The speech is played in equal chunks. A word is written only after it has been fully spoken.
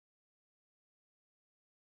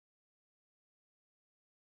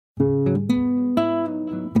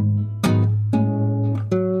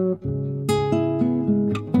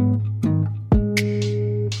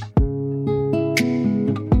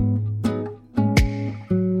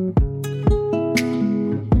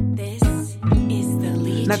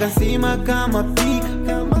Nakasima kama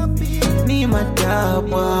pika, ni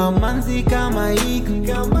madabwa, manzi kama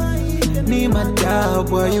ika, ni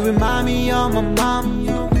madabwa. You remind me of my mom,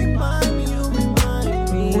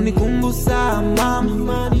 unikumbusa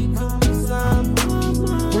mama,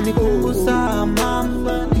 unikumbusa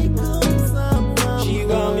mama, she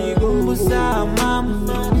got me kumbusa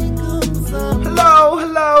mama. Hello,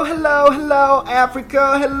 hello, hello, hello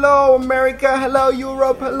Africa, hello America, hello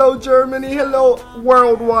Europe, hello Germany, hello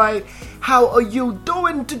worldwide. How are you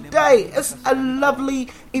doing today? It's a lovely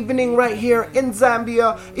evening right here in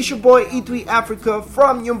Zambia. It's your boy E3 Africa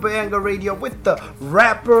from Nyumba Radio with the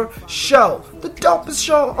RAPA Show, the dopest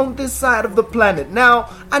show on this side of the planet. Now,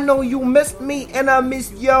 I know you missed me and I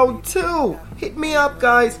missed yo too. Hit me up,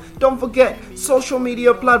 guys. Don't forget social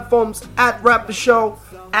media platforms at RAPA Show,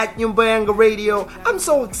 at Nyumba Radio. I'm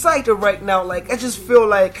so excited right now. Like, I just feel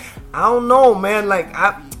like, I don't know, man. Like,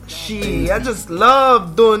 I just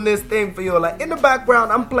love doing this thing for you. Like, in the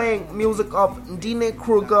background, I'm playing music of Dine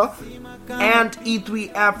Kruger and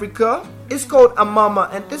E3 Africa. It's called Amama,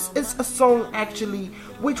 and this is a song actually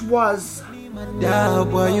which was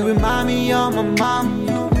You remind me of my mom,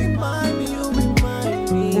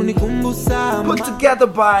 put together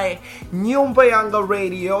by Nyumba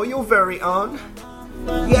Radio, your very own.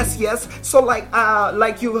 Yes. So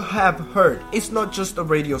like you have heard, it's not just a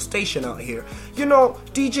radio station out here. You know,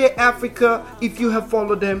 DJ Africa, if you have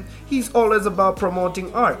followed him, he's always about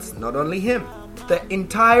promoting arts. Not only him, the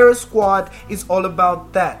entire squad is all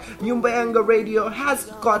about that. Nyumba Radio has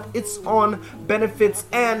got its own benefits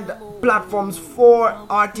and platforms for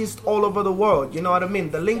artists all over the world. You know what I mean?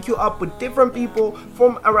 They link you up with different people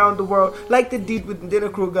from around the world, like they did with Dine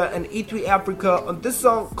Kruger and E3 Africa on this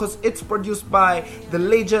song, because it's produced by The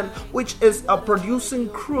Legend, which is a producing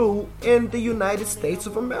crew in the United States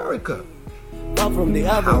of America. How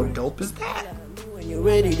dope is that? when you're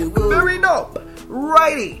ready to go. Very dope.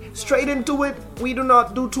 Righty, straight into it. We do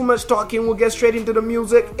not do too much talking. We'll get straight into the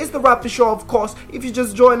music. It's the RAPA Show, of course. If you're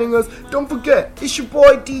just joining us, don't forget, it's your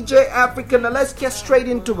boy DJ Africa. Now let's get straight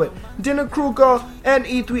into it. Dine Kruger and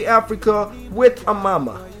E3 Africa with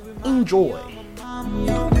Amama. Enjoy.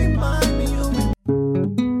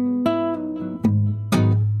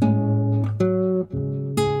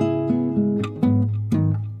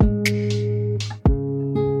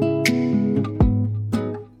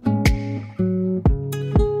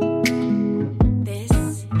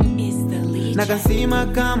 Nakasima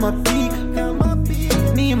kama pika,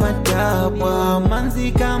 ni madabwa,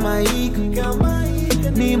 manzi kama ika,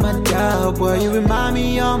 ni madabwa. You remind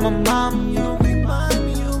me of my mom,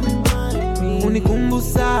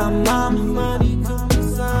 unikumbusa mama,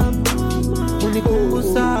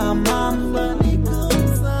 unikumbusa mama,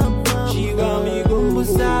 she got me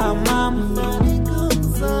kumbusa mama,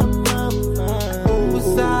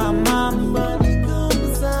 kumbusa mama,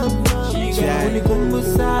 she got me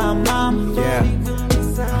kumbusa mama.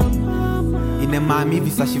 Inemami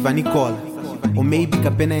visa shiva Nicole, or maybe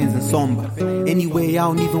kapena and somber. Anyway, I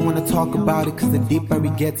don't even wanna talk about it, cause the deeper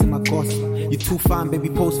it gets in my cost. You're too fine, baby,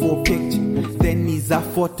 pose for a picture, then needs a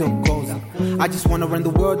photo goes. I just wanna run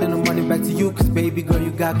the world and I'm running back to you, cause baby girl,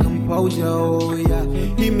 you got composure, oh yeah.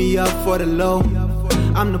 Hit me up for the low,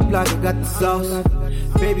 I'm the plug, I got the sauce.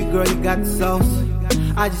 Baby girl, you got the sauce,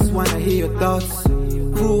 I just wanna hear your thoughts.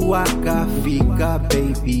 Waka fika,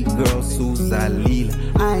 baby girl, Suzalila.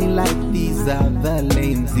 I ain't like these other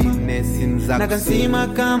laziness in Zaxxon. Nakasima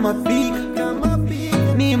kama pika,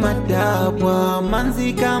 ni madabwa,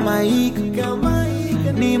 manzi kama ika,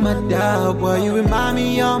 ni madabwa. You remind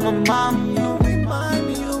me of my mom,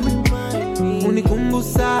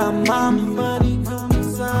 unikumbusa mama,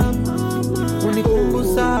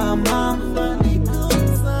 unikumbusa mama,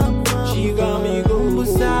 she got me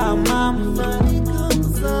kumbusa mama.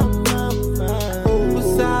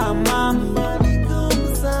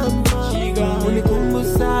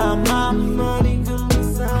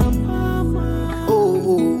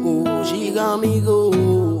 Amigo,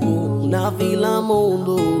 now feel I'm on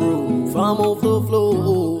the roof, I'm off the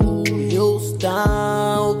floor. Your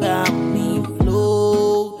style got me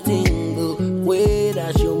floating, the way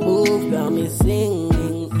that you move got me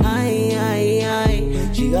singing. Aye.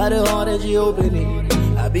 She got a heart and she open it.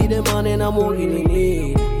 I be the man and I'm walking in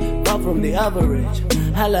it. Far from the average.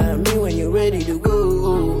 Holla at me when you're ready to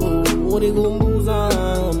go. What it gon' booze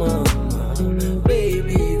on,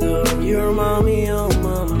 baby girl, you're mommy, oh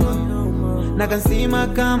mama. Nakasima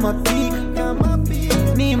kama pika,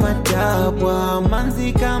 ni madabwa,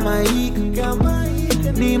 manzi kama ika,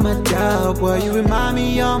 ni madabwa. You remind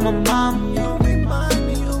me of my mom,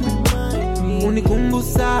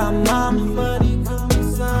 unikumbusa mama,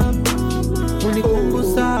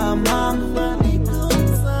 unikumbusa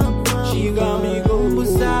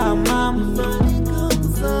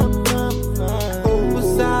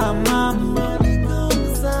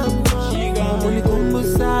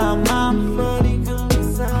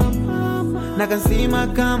nakansima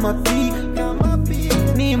kama pika,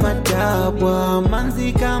 ni madabwa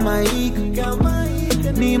manzi kama ika,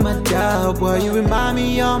 ni madabwa. You remind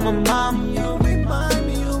me of my mom.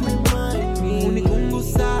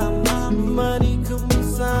 Unikumbusa mama,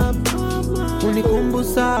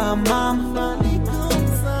 unikumbusa mama.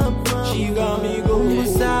 She got me going.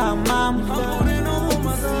 Kumbusa mama,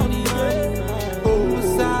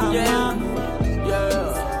 kumbusa mama.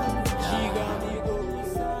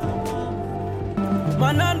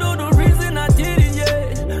 Man, I know the reason I did it,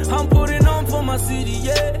 yeah. I'm putting on for my city,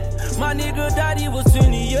 yeah. My nigga daddy was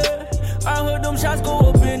 20, yeah. I heard them shots go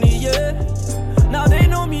up in the yeah. Now they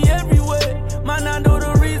know me everywhere. Man, I know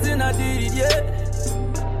the reason I did it, yeah.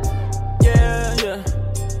 Yeah, yeah.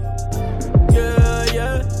 Yeah,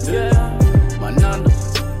 yeah, yeah. Manando,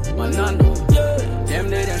 Manando, yeah. Damn,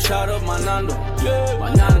 they done shot up Manando, yeah.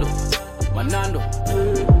 Manando, Manando,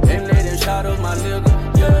 yeah. Damn, they done shot up my nigga,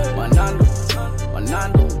 yeah. Manando,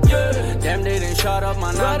 Manando, yeah. Damn, they done shot up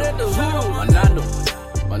Manando, right at the hood, Manando,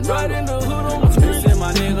 Manando, right in the hood, I'm missing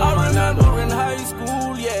my nigga, I remember in high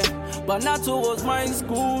school, yeah. Banato was my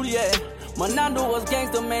school, yeah. Manando was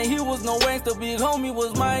gangster, man, he was no gangster. Big homie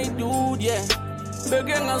was my dude, yeah.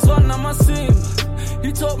 Began as one of my Simba.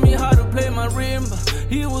 He taught me how to play my rimba.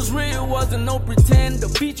 He was real, wasn't no pretender.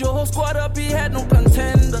 Beat your whole squad up, he had no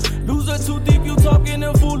contender. Loser too deep, you talking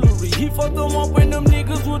in foolery. He fucked them up when them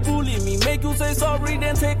niggas would bully me. Make you say sorry,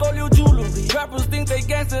 then take all your jewelry. Rappers think they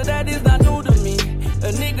gangster, that is not new to me.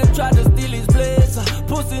 A nigga tried to steal his blazer.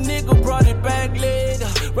 Pussy nigga brought it back later.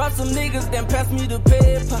 Robbed some niggas, then passed me the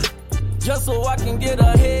paper. Just so I can get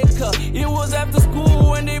a haircut. It was after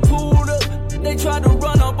school when they pulled up. They tried to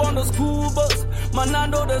run up on the school bus.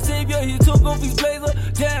 Manando the savior, he took off his blazer.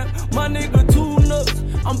 Damn, my nigga too nuts.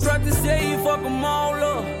 I'm practicing, he fuck them all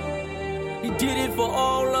up. He did it for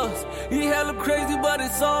all us. He hella crazy, but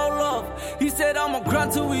it's all love. He said I'ma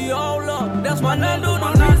grind till we all up. That's why Nando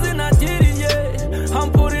the reason I did it, yeah.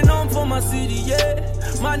 I'm putting on for my city, yeah.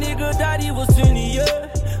 My nigga daddy was 20, yeah.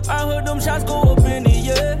 I heard them shots go up in the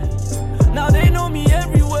yeah. Now they know me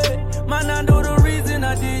everywhere. Man, I know the reason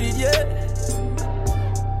I did it, yeah.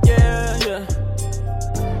 Yeah, yeah.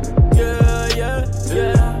 Yeah, yeah,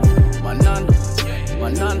 yeah. Manando,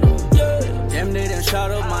 Manando, yeah. Damn, they done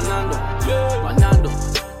shot up Manando, yeah. Manando,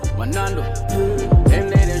 Manando, yeah. Damn,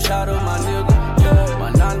 they done shot up my nigga, yeah.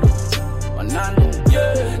 Manando, Manando,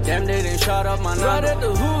 yeah. Damn, they done shot up Manando, right at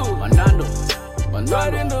the hood, Manando, Manando,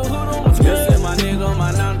 right in the hood, I'm missing my nigga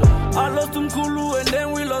Manando. I lost them Kulu and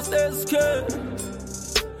then we lost SK.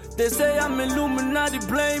 They say I'm Illuminati,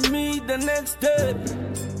 blame me the next day.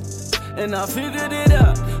 And I figured it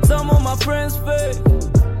out, some of my friends fake.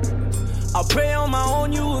 I pray on my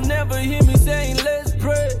own, you will never hear me saying let's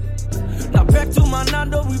pray. Now back to my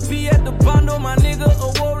Nando, we be at the bando. My nigga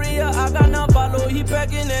a warrior, I got Nabalo. He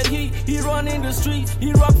packing that heat, he running the streets.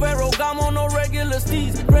 He rock Ferragamo, no regular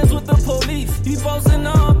steeds. Friends with the police, he bossing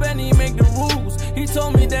up and he make the rules. He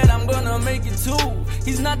told me that I'm gonna make it too.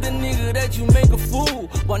 He's not the nigga that you make a fool.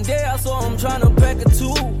 One day I saw him trying to pack a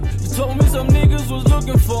tool. He told me some niggas was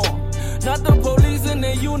looking for him. Not the police in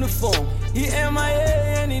their uniform. He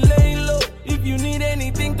MIA and he lay low. If you need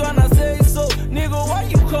anything, tryna say so. Nigga, why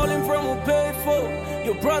you calling from a payphone?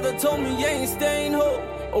 Your brother told me you ain't staying home.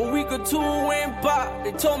 A week or two went by.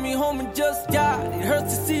 They told me homie just died. It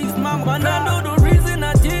hurts to see his mama. Man, I know the reason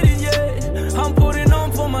I did it, yeah. I'm putting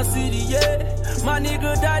on for my city, yeah. My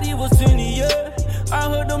nigga daddy was 20, yeah. I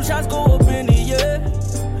heard them shots go up in the yeah.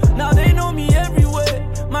 Now they know me everywhere.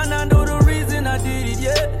 Man, I know the reason I did it,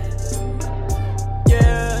 yeah.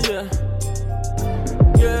 Yeah, yeah.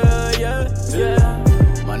 Yeah, yeah, yeah.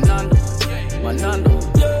 Manando, Manando,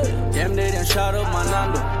 yeah. Damn, they done shot up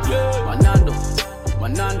Manando, yeah. Manando,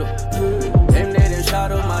 Manando, yeah. Damn, they done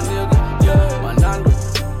shot up my nigga, yeah. Manando,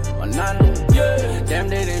 Manando, yeah. Damn,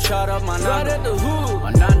 they done shot up Manando, right at the hood,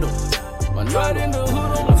 Manando, Manando, right in the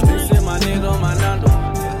hood, I'm missing my nigga Manando.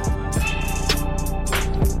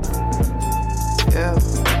 Yeah,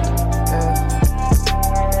 yeah.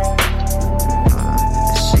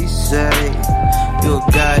 She say you a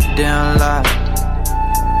goddamn lie.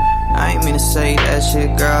 I ain't mean to say that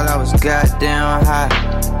shit, girl, I was goddamn high.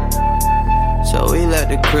 So we left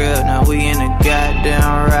the crib, now we in a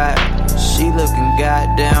goddamn ride. She looking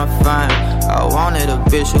goddamn fine. I wanted a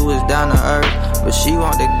bitch who was down to earth, but she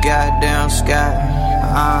want the goddamn sky.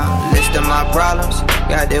 List of my problems.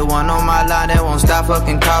 Got that one on my line that won't stop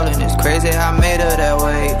fucking calling. It's crazy how I made her that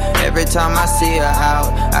way. Every time I see her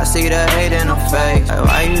out, I see the hate in her face. Like,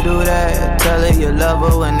 why you do that? Tell her you love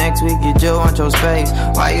her when next week you just want your space.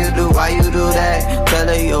 Why you do that? Tell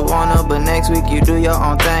her you want her but next next week you do your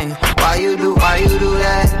own thing. Why you do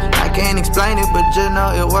that? I can't explain it, but you know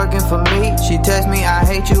it working for me. She text me, I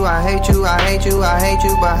hate you, I hate you, I hate you, I hate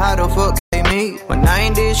you, but how the fuck they me? When I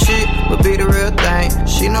ain't did shit, but be the real thing.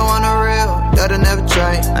 She know I'm the real, that'll never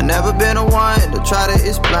change. I never been the one to try to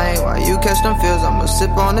explain why you catch them feels. I'ma sip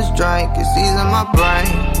on this drink, it's easing my brain.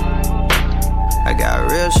 I got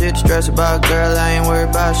real shit to stress about, girl, I ain't worried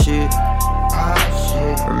about shit.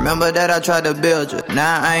 Remember that I tried to build you,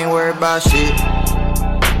 now I ain't worried about shit.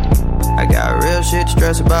 I got real shit to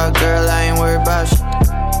stress about, girl, I ain't worried about shit.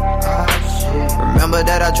 Remember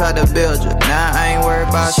that I tried to build you, now I ain't worried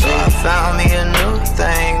about shit. So I found me a new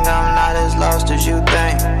thing, I'm not as lost as you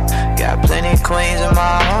think. Got plenty queens in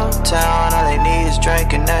my hometown, all they need is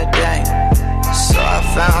drinking that thing. So I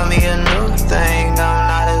found me a new thing, I'm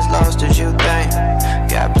not as lost as you think.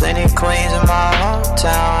 Got plenty queens in my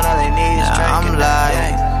hometown, all they need is drinking that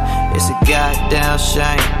thing. It's a goddamn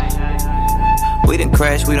shame. We done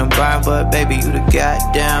crashed, we done burned, but baby, you the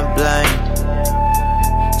goddamn blame.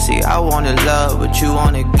 See, I wanted love, but you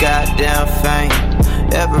wanted goddamn fame.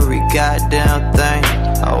 Every goddamn thing.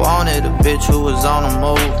 I wanted a bitch who was on the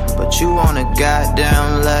move, but you wanted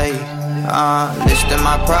goddamn lay. Listing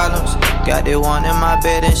my problems. Got that one in my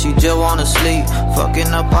bed and she just wanna sleep.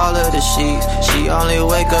 Fucking up all of the sheets. She only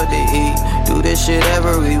wake up to eat. Do this shit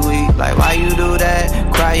every week. Like why you do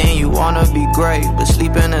that? Crying you wanna be great, but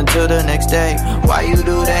sleeping until the next day. Why you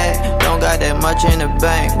do that? Don't got that much in the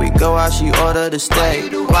bank. We go out, she order the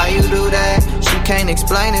steak. Why you do that? She can't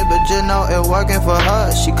explain it, but just know it working for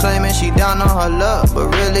her. She claiming she down on her luck,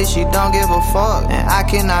 but really she don't give a fuck. And I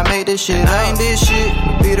cannot make this shit. I ain't this shit,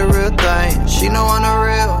 be the real thing. She know I'm the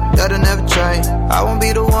real, that'll never change. I won't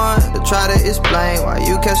be the one to try to explain why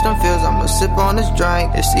you catch them feels. I'ma sip on this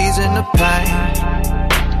drink, it's easing the pain.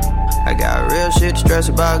 I got real shit to stress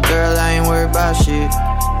about, girl, I ain't worried about shit.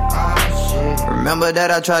 Remember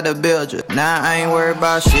that I tried to build you, now I ain't worried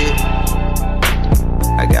about shit.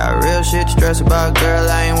 I got real shit to stress about, girl,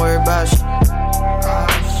 I ain't worried about shit.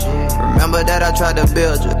 Remember that I tried to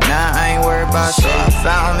build you, now I ain't worried about shit. So I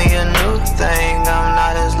found me a new thing, I'm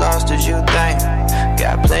not as lost as you think.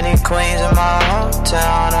 Got plenty queens in my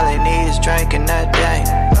hometown, all they need is drinking that thing.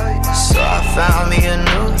 So I found me a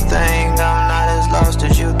new thing, I'm not as lost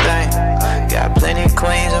as you think. Got plenty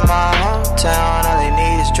queens in my hometown, all they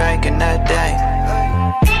need is drinking that thing.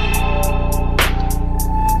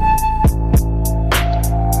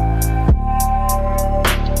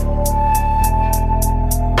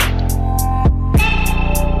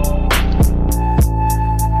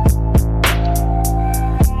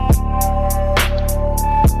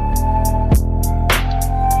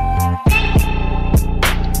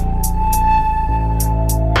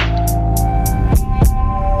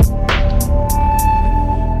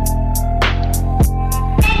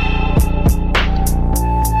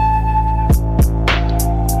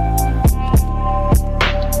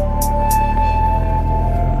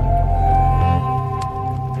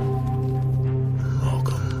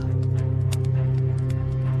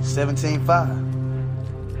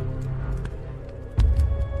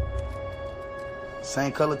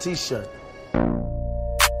 Same color t-shirt.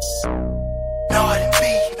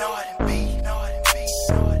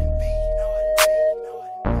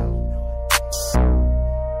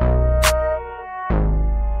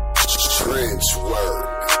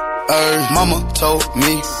 Mama told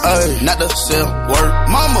me, not to sell word.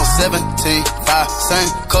 Mama 17.5, same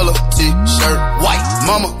color t-shirt, white.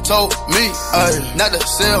 Mama told me, not to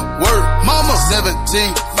sell word. Mama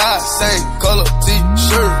 17.5, same color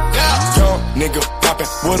t-shirt. Yeah. Young nigga poppin'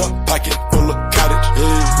 with a pocket full of cottage.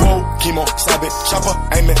 Yeah. Whoa, chemo, stop it, chopper,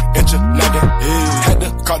 aiming at your noggin. Yeah. Had to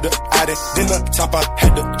call the addict, then the top I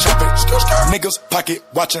had to chop it. Niggas pocket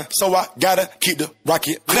watching, so I gotta keep the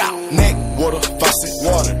rocket. Neck, water, faucet,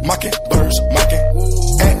 water, mocking, birds, mocking.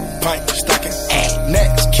 At pint, stocking,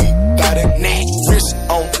 next, keep biting. Wrist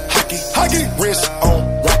on hockey, wrist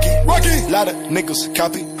on rocky. Lot of niggas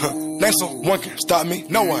copy, name someone can stop me,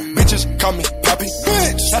 no one. Bitches call me Poppy,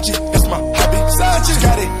 bitch. Sachi, that's my hobby. Sachi,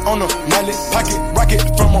 got it on the mallet, pocket rocket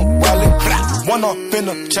from a wallet. One off in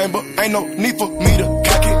the chamber, ain't no need for me to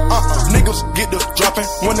cock it. Niggas get the dropping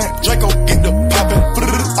when that Draco get the popping.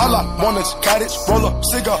 All I want is cottage, roll up,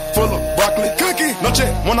 cigar full of broccoli. Cookie, no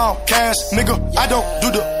check, one off cash, nigga. I don't do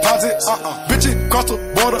deposits. Bitches cross the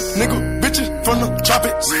border, nigga. Bitches from the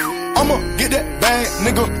tropics. I'ma get that bag,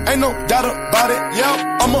 nigga, ain't no doubt about it,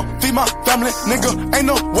 yeah. I'ma feed my family, nigga, ain't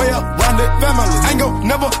no way around it. Family, ain't gon'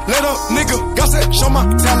 never let up, nigga. God said, show my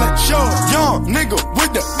talent, show. Young nigga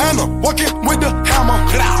with the hammer, walking with the hammer.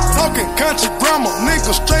 Talking country grammar,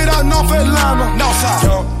 nigga, straight out North Atlanta, Northside.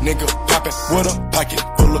 Young nigga poppin' with a pocket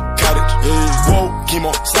full of cottage. Whoa,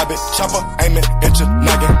 chemo, sabe, chopper, aiming at your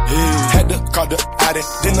noggin. Had to call the addy,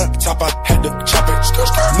 then the top, I had to chop it.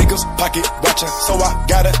 Niggas pocket watching, so I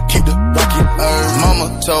gotta keep the rocket.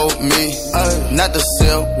 Mama told me not to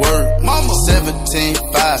sell word. Mama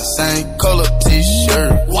 17.5, same color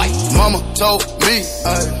t-shirt. White. Mama told me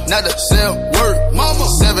not to sell word. Mama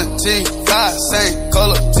 17.5, same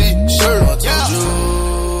color t-shirt.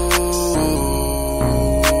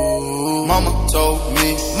 Mama told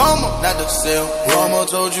me, mama not to sell. Mama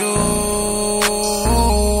told you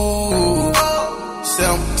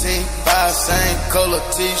 17.5, same color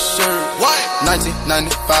t-shirt. White.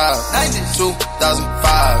 1995,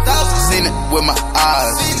 2005. Seen it with my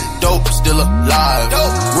eyes. Dope still alive.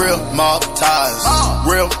 Real mob ties.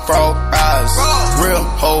 Real frog eyes. Real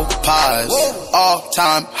whole pies. All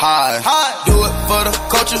time high. Do it for the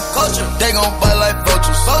culture. They gon' bite like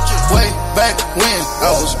vultures. Way back when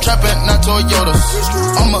I was trapping, not Toyotas.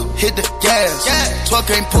 I'ma hit the gas. 12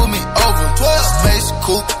 can't pull me over. Space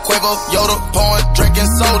coupe, Quavo, Yoda, pouring, drinking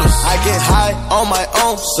sodas. I get high on my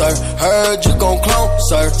own, sir. Heard you gon' clone,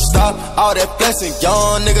 sir. Stop all that blessing,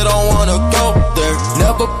 young nigga don't wanna go there.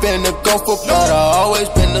 Never been a gopher, but I always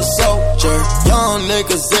been a soldier. Young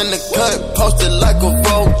niggas in the cut, posted like a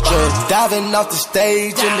vulture. Diving off the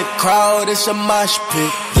stage in the crowd, it's a mosh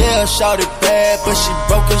pit. Yeah, shawty bad, but she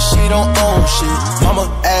broke and she don't own shit. Mama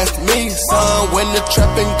asked me, son, when the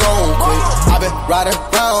trapping gon' quit. I been riding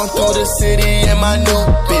around through the city in my new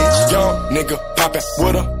bitch. Young nigga poppin'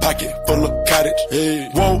 with a pocket full of cottage.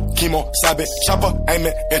 Whoa, chemo, sabe, chopper,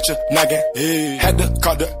 aiming at your noggin. Had to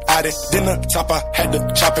call the addy, then the top, I had to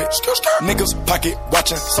chop it. Niggas pocket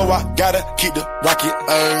watching, so I gotta keep the rocket.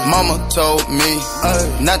 Mama told me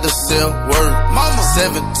not to sell word. Mama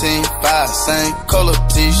 17.5, same color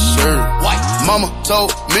t-shirt. White. Mama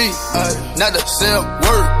told me not to sell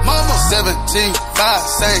word. Mama 17.5,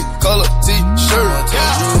 same color t-shirt.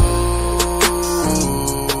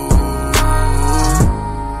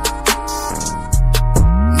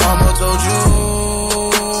 Mama told you.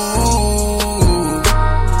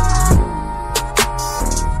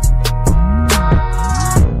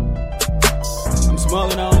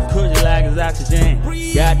 Smoking on cushion like it's oxygen.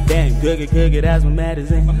 Goddamn, cookie, that's my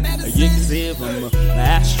medicine. You can see it from my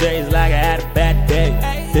ashtrays like I had a bad day.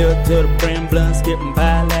 Filled to the brim, blunt, skipping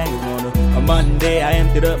pie legs. On a Monday, I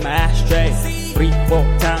emptied up my ashtray.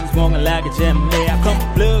 3-4 times smoking like a Gemini. I come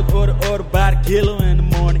plug order by the kilo in the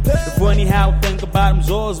morning. The funny how I think about them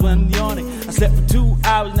Zors when I'm yawning. I slept for 2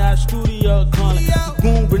 hours, now the studio calling.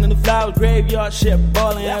 Boom, bringing the flowers, graveyard shit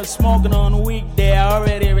balling. I was smoking on a weekday, I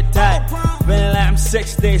already retired. Feeling like I'm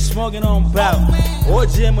 6 days smoking on power. Or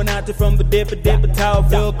gym went out there from the dipper tower.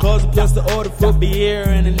 Feel closer, plus the order for beer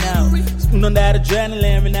in and out. Spoon on that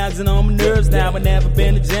adrenaline, relaxing on my nerves now. I've never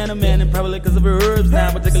been a gentleman, and probably because of her herbs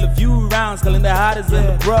now. But taking a few rounds, calling the hottest in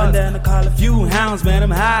the bros. And then I call a few hounds, man,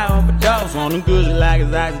 I'm high on the dose. On them good like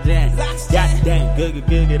it's oxygen. Goddamn,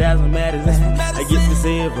 cookie, that's my medicine. I get to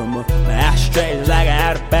see it from my ashtrays like I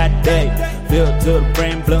had a bad day. Filled to the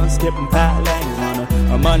brain, blunt, skipping pie legs.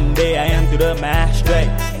 On a Monday, I emptied up my ashtray.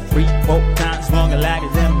 3-4 times smoking like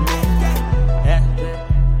it's empty.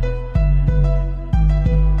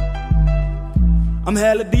 I'm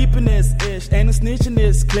hella deep in this ish, ain't no snitch in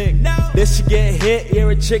this clique. This shit get hit,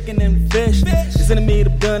 you're a chicken and fish. This enemy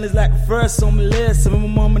the done is like the first on my list. Some of my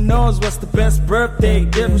mama knows what's the best birthday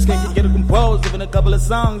gift. Can't get it composed, even a couple of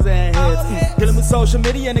songs and hits. Killing with social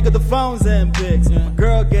media, nigga, the phones and pics. My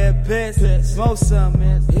girl get pissed, smoke some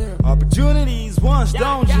miss. Opportunities once,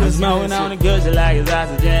 don't you? I'm smoking on the good shit like it's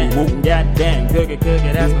oxygen. Goddamn, cookie,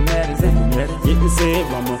 that's my medicine. You can see it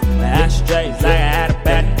from my ashtrays like I had a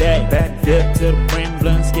bad day. Dip to the brain,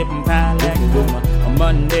 blunt, skipping pie legs. On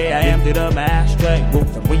Monday, I emptied up my ashtray.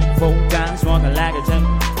 3-4 times smoking like a gym.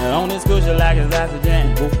 On this cushion like it's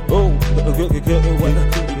oxygen. Ooh,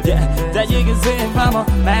 that you can see it from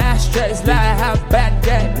my ashtrays like I have a bad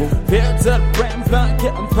day. Pill to the brain, blunt,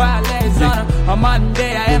 skipping pie legs. On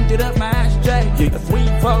Monday, I emptied up my ashtray.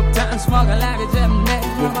 3-4 times smoking like a gym.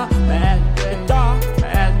 My ashtray, dog, my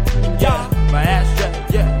ashtray,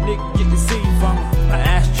 yeah, nigga, you can see it from my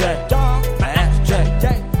ashtray, dog.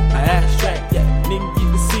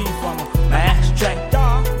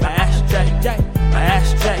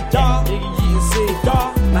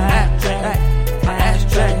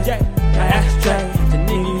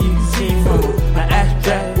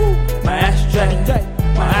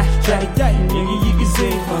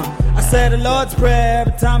 say the Lord's Prayer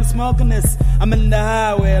every time I'm smoking this. I'm in the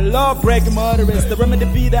highway, law breaking motorists. The remedy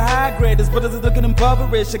be the high grade. This brothers is looking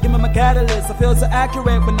impoverished. I give me my catalyst. I feel so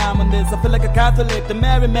accurate when I'm on this. I feel like a Catholic. The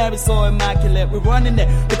Mary so immaculate. We're running it.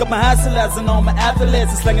 Pick up my hustlers and all my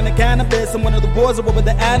athletes. I'm slinging the cannabis. I'm one of the boys. I'm with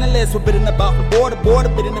the analysts. We're bidding about the border,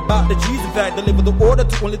 bidding about the cheese effect. Deliver the order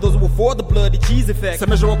to only those who afford the blood, the cheese effect. I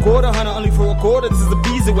measure a quarter, 100 only for a quarter. This is a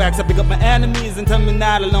beeswax. I pick up my enemies and tell me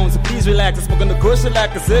not alone. So please relax. I'm smoking the cushion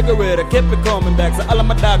like a cigarette. I keep it coming back. So all of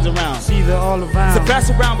my dogs around. See the all around. So pass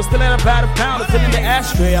around, but still at about a pound. I'm filling the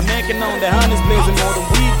ashtray. I'm making on the honey's blazing more than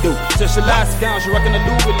we do. Just your last count. You're rocking the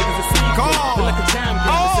Louis like it's a secret. Feel like a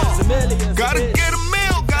champion. Gotta get a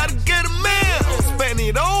meal, gotta get a meal. Spend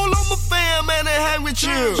it all on my fam and I hang with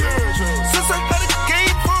you. Since I had a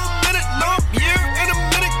game for a minute, now I'm here in a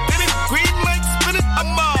minute. Getting green like spinning.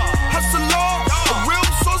 I'm a hustler, a real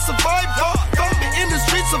soul survivor. Found me in the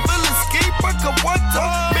streets of Villa escape. I got water.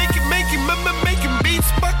 Making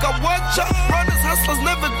beats back. I watch out. Brothers, hustlers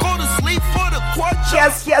never go to sleep for the quacha.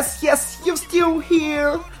 Yes, you're still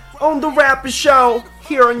here on the RAPA Show,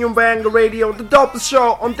 here on Nyumba Radio, the dopest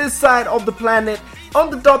show on this side of the planet, on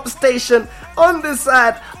the dopest station, on this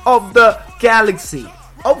side of the galaxy.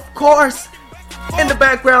 Of course, in the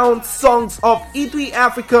background, songs of E3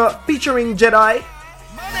 Africa featuring Jedi,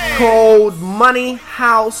 called Money,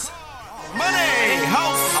 House,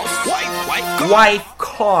 Wife,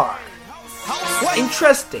 Car.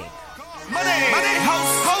 Interesting.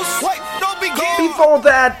 Before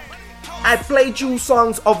that, I played you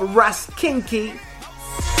songs of Ras Kinky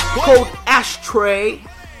called Ashtray.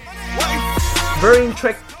 Very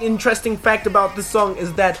interesting fact about this song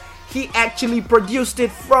is that he actually produced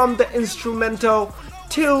it from the instrumental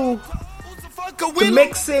to the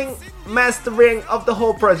mixing, mastering of the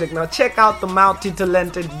whole project. Now check out the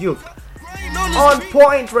multi-talented youth. On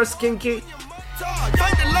point, Ras Kinky.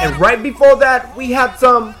 And right before that, we had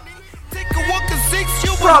some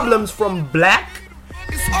problems from Black.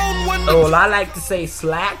 Oh, I like to say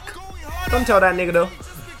Slack. Don't tell that nigga though.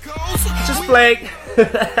 Just play.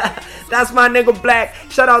 That's my nigga Black.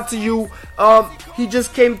 Shout out to you. He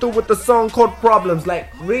just came through with a song called Problems. Like,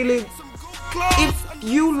 really, if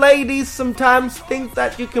you ladies sometimes think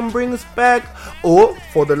that you can bring us back, or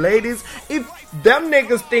for the ladies, if them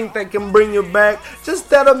niggas think they can bring you back, just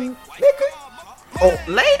tell them, nigga, oh,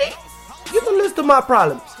 lady, you can listen to my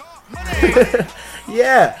problems.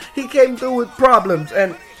 Yeah, he came through with Problems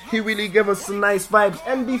and he really gave us some nice vibes.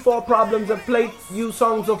 And before Problems, I played you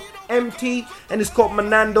songs of MT, and it's called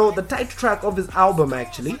Manando, the title track of his album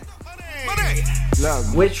actually,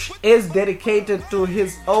 which is dedicated to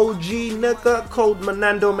his OG nigga called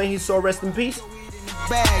Manando, may his soul rest in peace.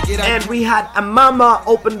 And we had Amama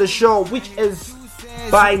open the show, which is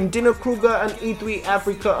by Dina Kruger and E3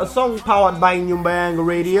 Africa, a song powered by Nyumba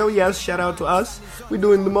Radio. Yes, shout out to us, we're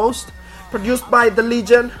doing the most. Produced by The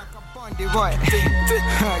Legion.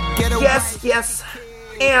 Yes.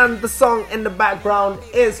 And the song in the background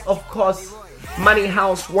is, of course, Money,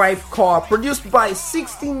 House, Wife, Car, produced by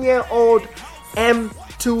 16-year-old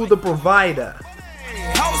M2 the Provider.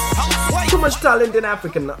 Too much talent in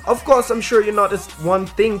Africa. Of course, I'm sure you noticed one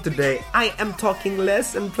thing today. I am talking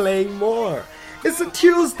less and playing more. It's a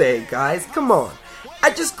Tuesday, guys. Come on. I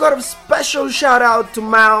just got a special shout out to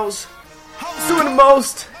Mouse. Doing the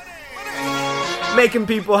most. Making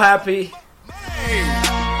people happy.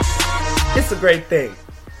 It's a great thing.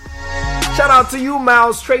 Shout out to you,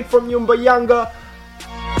 Mouse, straight from Yanga,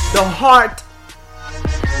 the heart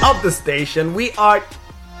of the station. We are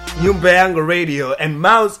Nyumba Radio, and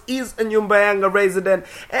Mouse is a Nyumba resident.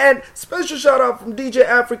 And special shout out from DJ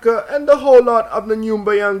Africa and the whole lot of the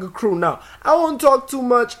Nyumba crew. Now, I won't talk too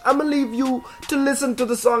much. I'm gonna leave you to listen to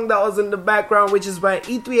the song that was in the background, which is by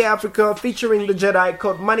E3 Africa featuring the Jedi,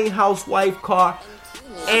 called Money, House, Wife, Car,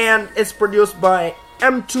 and it's produced by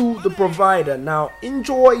M2 the Provider. Now,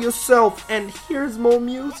 enjoy yourself, and here's more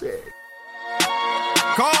music.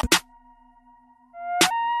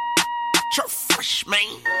 You're fresh, man.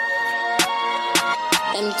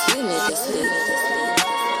 M2 made this beat.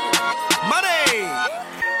 Money,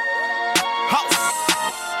 house,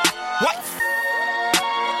 wife,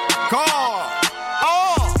 car.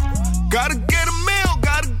 Oh, gotta get a meal,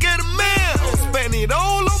 gotta get a meal. Spend it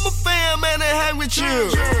all on my fam and I hang with you.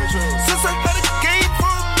 Since I had a game for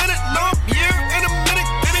a minute, now I'm here in a minute.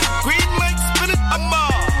 Getting green like spinning. I'm a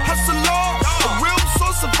hustler, a real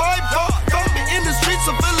soul survivor. Found me in the streets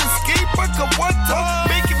of Villa escape. I got water.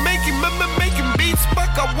 Making beats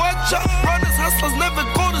back. I watch out. Runners, hustlers never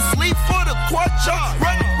go to sleep for the quacha.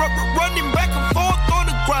 Running back and forth on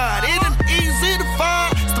the grind. It ain't easy to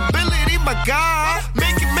find stability, my guy.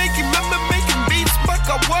 Making beats back.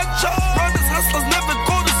 I watch out.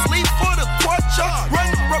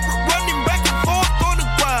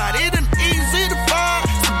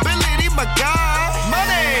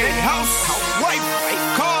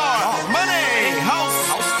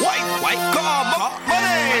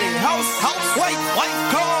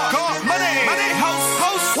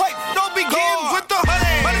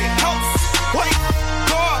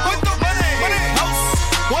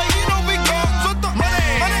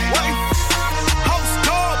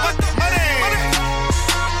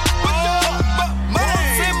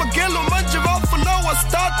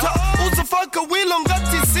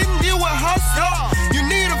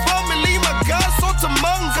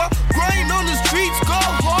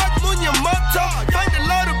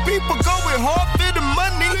 hard for the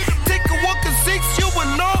money. Take a walk and 6, you will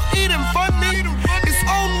know eating funny. It's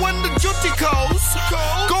on when the duty calls.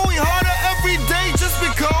 Going harder every day just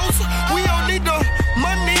because we all need the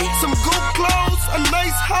money. Some good clothes, a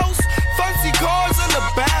nice house, fancy cars, and a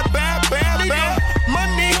bad.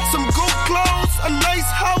 Money, some good clothes, a nice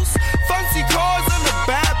house, fancy cars, and a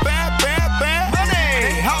bad.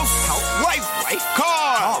 Money, house, wife,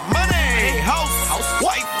 car. Money, house,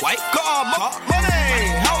 wife, car. Money,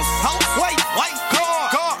 house, wife,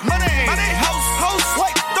 car. Money, house,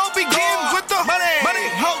 wife. Don't begin with the money,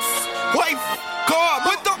 house, wife, car.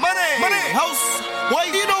 With the money, house,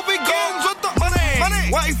 wife. You don't begin with the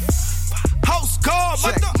money, wife, house, car.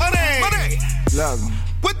 With the money. Look.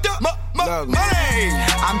 With the money.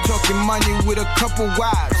 I'm talking money with a couple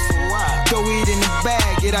wives. Throw it in the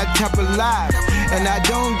bag, get out top alive. And I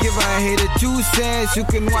don't give a hater 2 cents. You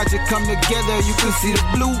can watch it come together, you can see the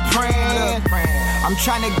blueprint. I'm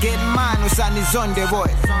trying to get mine, what's on his on the boy.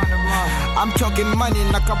 I'm talking money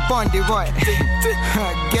like a bondi boy.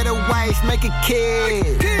 Get a wife, make a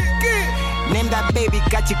kid. Name that baby,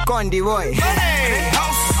 got your condi boy. Money,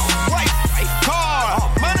 house, wife, car.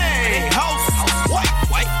 Money, house, wife,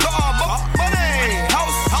 car. Money,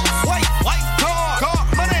 house, wife, car.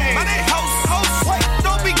 Money, house, wife.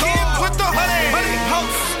 Don't begin with the money,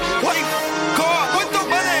 house, wife, car. With the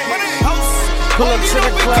money, house. Pull up to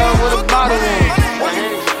the club with a bottle on.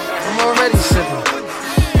 I'm already sipping.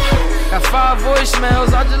 Got 5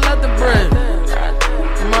 voicemails, I just let the bread.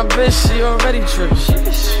 And my bitch, she already tripping.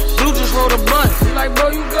 Blue just rolled a blunt. He like, bro,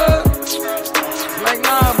 you good? I'm like,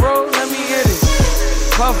 nah, bro, let me hit it.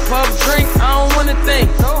 Puff, drink, I don't wanna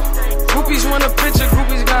think. Groupies want a picture,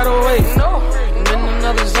 groupies gotta wait. I'm in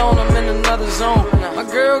another zone, My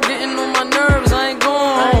girl getting on my nerves, I ain't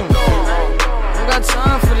going home. Don't got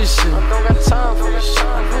time for this shit. Don't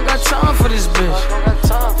got time for this bitch.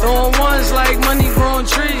 Throwing ones like money growing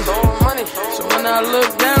trees. So when I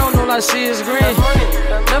look down, all I see is green.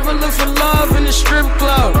 Never look for love in the strip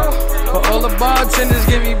club, but all the bartenders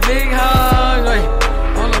give me big hugs. Like,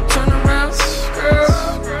 all the turnarounds, girl,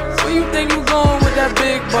 where you think you going with that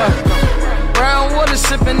big butt? Brown water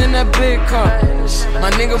sipping in that big cup. My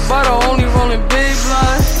nigga Butter only rolling big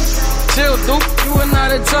blood. Chill, Duke, you are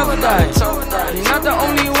not a tough guy. You're not the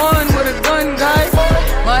only one with a gun, guy.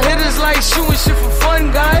 My hitters like shooting shit for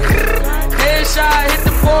fun, guy. Headshot, hit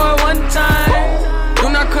the boy 1 time. Do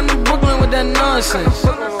not come to Brooklyn with that nonsense.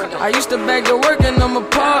 I used to bag to work in them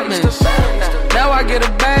apartments. Now I get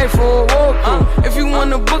a bag for a walkthrough. If you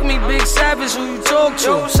wanna book me, Big Savage, who you talk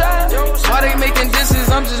to? Why they making disses?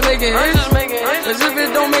 I'm just making hits. Cause if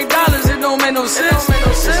it don't make dollars, it don't make no sense.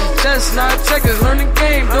 This is chestnut checkers, learn the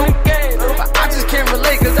game, dude. But I just can't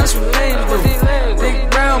relate, cause that's what lames do. Big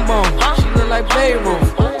brown bone, she look like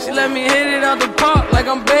Beirut. She let me hit it out the park like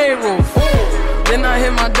I'm Beirut. Then I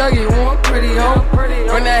hit my Dougie, one pretty hoe.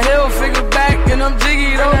 Bring that hill figure back and I'm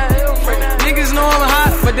jiggy though. Niggas know I'm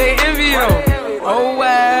hot, but they envy though. Oh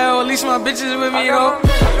well, at least my bitches with me though.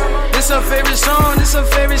 This her favorite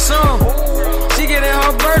song, She getting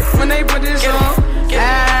her birth when they put this on.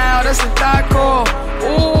 Ow, that's a thigh call.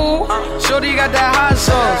 Ooh, shorty got that hot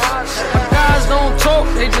sauce. My guys don't talk,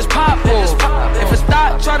 they just pop off. If a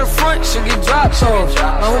thought try to front, she'll get dropped off.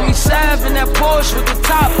 My homie Sav in that Porsche with the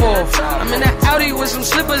top off. I'm in that Audi with some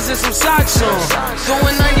slippers and some socks on.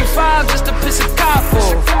 Going 95 just to piss a cop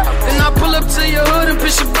off. Then I pull up to your hood and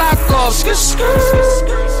piss your block off.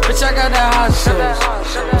 Bitch, I got that hot sauce.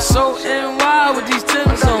 I'm so NY with these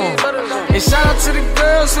Timbs on. And shout out to the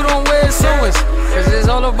girls who don't wear sewings, cause it's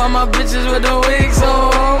all about my bitches with the wigs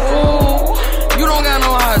on. Ooh, you don't got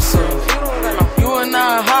no hot sauce. You are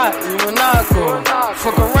not hot, you are not cool.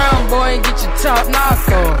 Fuck around, boy, and get your top knock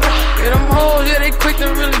off. Get them hoes, yeah, they quick to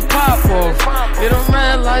really pop off. Get them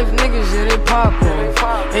red life niggas, yeah, they pop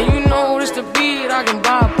off. And you know this the beat I can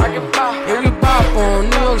bop on. Yeah, we bop on,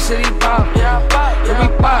 New York City pop on. Yeah, we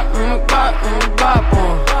bop on.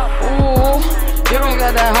 Ooh, you don't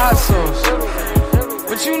got that hot sauce,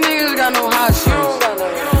 but you niggas got no hot sauce.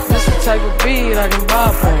 That's the type of beat I can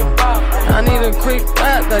bop on. I need a quick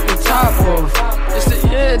rap that can top off. It's the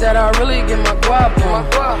year that I really get my guap on.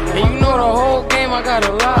 And you know the whole game I got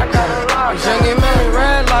a lot. Young and married,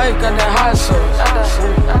 red life got that hot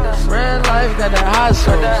sauce. Red life got that hot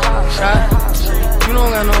sauce. You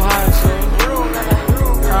don't got no hot sauce.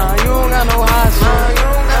 You don't got no hot sauce.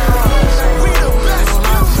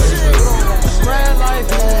 Red life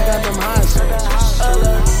got them hot sauce.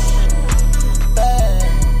 Alert.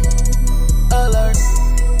 Alert.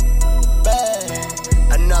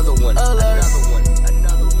 Bad. Another one. Alert.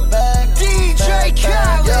 Another one. Bad. DJ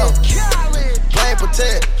Khaled. Plain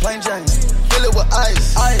Patek. Plain Jane. Fill it with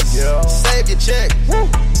ice. Yeah. Say save your check.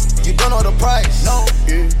 You don't know the price. No.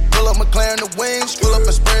 Yeah. Pull up McLaren the wings, pull up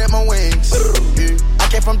and spread my wings. Yeah. I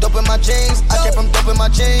came from dope in my jeans. I came from dope in my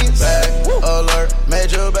jeans. Bag alert,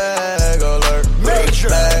 major bag alert. Major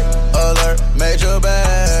bag alert, major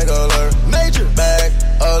bag alert. Major bag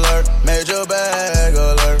alert, major bag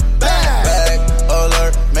alert. Bag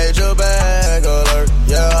alert, major bag alert.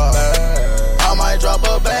 Yeah. I might drop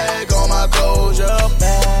a bag on my clothes, yeah.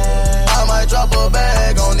 I might drop a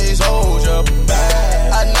bag on these hoes, yeah.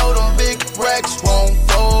 I know them big racks won't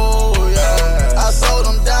fold, yeah. I sold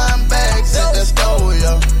them dime bags at the store,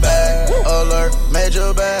 yeah. Bag alert,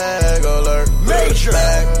 major bag alert. Major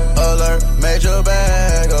bag alert, major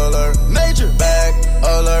bag alert. Major bag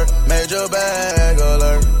alert, major bag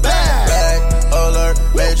alert. Bag alert,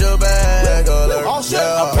 major bag alert. Yeah.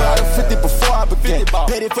 I put out a 50 before I began.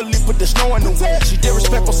 Paid it for leap with the snow in the wind. She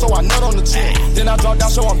disrespectful, so I nut on the chin. Then I drop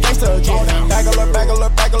down, so I'm gangsta again. Bag alert, bag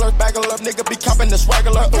alert, bag alert, bag alert. Nigga be copping the swag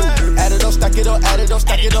alert. Add it up, stack it up, add it up,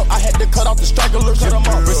 stack it up. I had to cut off the stragglers. Cut them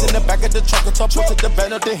up. Wrist in the back of the truck, top, put to the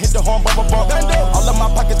banner, then hit the horn, bumper, bump. All of my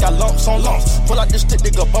pockets got lumps on lumps. Pull out this stick,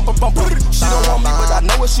 nigga, bumper, bumper. She don't want me, but I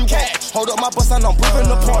know what she wants. Hold up my bus, and I'm proving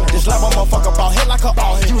the point. This life, I'm motherfucker, ball head like a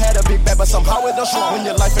ball head. You had a big bag, but somehow it don't strong. When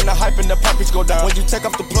your life and the hype and the package go down. When you take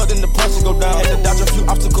off the plug and the prices go down. Had to dodge a few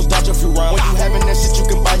obstacles, dodge a few rounds. When you having that shit, you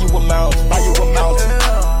can buy you a mount. Buy you a mountain.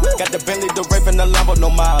 Got the Bentley, the rape, and the Lambo, no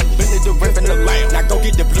miles. Bentley, the rape, and the lamb. Now go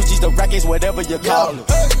get the blue cheese, the rackets, whatever you call it.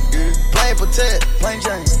 Plain protect, plain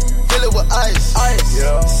Jane. Fill it with ice.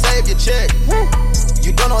 Yeah. Save your check.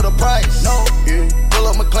 You don't know the price. No. Yeah. Pull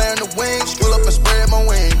up McLaren the wings, pull up and spread my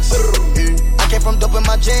wings. Yeah. I came from dope in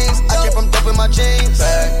my jeans. I came from dope in my jeans.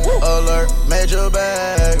 Bag alert, major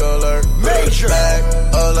bag alert. Major bag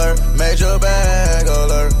alert, major bag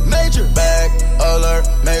alert. Major bag alert,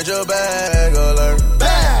 major bag alert.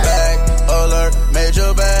 Bag alert,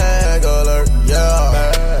 major bag alert.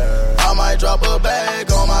 Yeah. I might drop a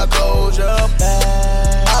bag on my clothes, yeah.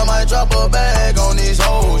 I might drop a bag on these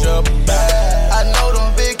hoes, yeah. I know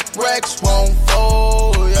them big racks won't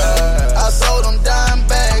fold, yeah. I sold them dime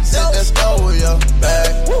bags at the store, yeah.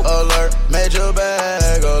 Bag alert, major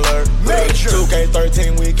bag alert. Major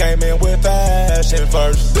 2K13, we came in with fashion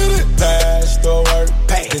first. Pass the work,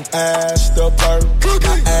 then ash the perk.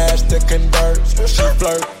 I ash to convert. She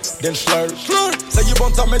flirt, then slurp. Say you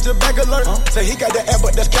won't talk major bag alert. Say he got the air,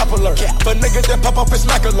 but that's cap alert. For niggas that pop off his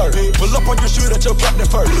smack alert. Pull up on your shoot at your captain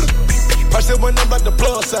first. Person when I'm like the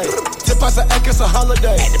plug say. Tip us an act, it's a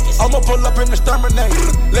holiday. I'ma pull up and exterminate.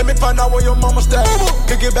 Let me find out where your mama stay.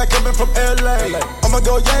 Could get back coming from LA. I'ma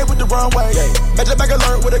go yay with the runway. Magic bag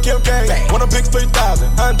alert with a Kim K. Wanna pick 3,000,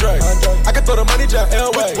 Andre. I can throw the money down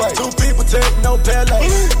L-way. Two people take no Pele.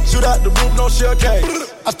 Shoot out the roof, no shell cage.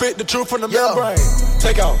 I spit the truth from the membrane.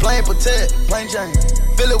 Take out. Plain protect, plain Jane.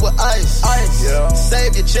 Fill it with ice. Yeah.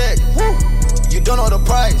 Save your check. You don't know the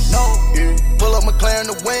price. No. Yeah. Pull up McLaren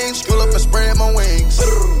the wings, pull up and spread my wings.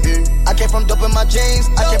 Yeah. I came from dope in my jeans.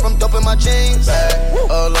 I came from dope in my jeans. Bag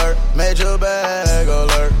alert, major bag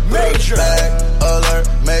alert. Major bag alert,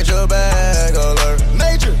 major bag alert.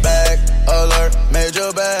 Major bag alert,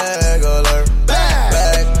 major bag alert.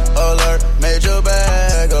 Bag alert, major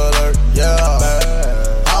bag alert. Yeah.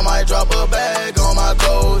 I might drop a bag on my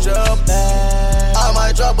clothes, yeah. I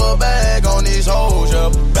might drop a bag on these hoes, yeah.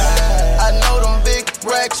 I know them big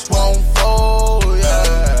racks won't fold,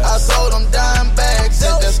 yeah. I sold them dime bags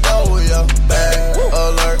at the store, yeah. Bag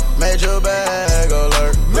alert, major bag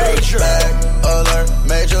alert. Major bag alert,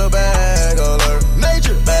 major bag alert.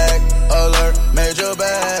 Major bag alert, major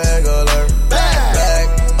bag alert.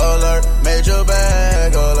 Bag alert, major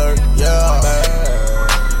bag alert, yeah.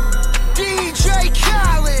 DJ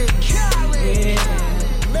Khaled.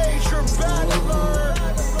 Major bag alert.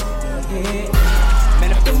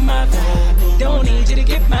 Man, I feel my vibe. Don't need you to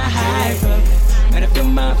get my hype up. Man, I feel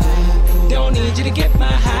my vibe. Don't need you to get my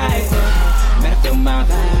hype up. Man, I feel my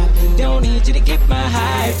vibe. Don't need you to get my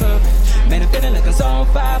hype up. Man, I'm feeling like I'm so on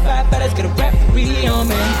fire. Better get a referee on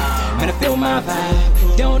me. Man, I feel my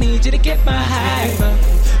vibe. Don't need you to get my hype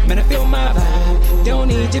up. Man, I feel my vibe. Don't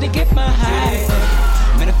need you to get my hype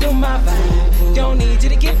up. Man, I feel my vibe. Don't need you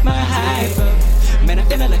to get my hype up. Man, I'm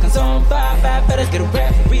feeling like I'm so on fire. Better get a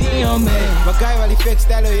referee on me. Wagai wali fix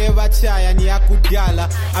that eva chaya ni akudala.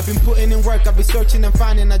 I've been putting in work, I've been searching and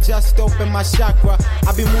finding. I just opened my chakra.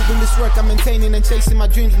 I've been moving this work, I'm maintaining and chasing my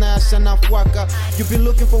dreams. Now I shana fuaka. You've been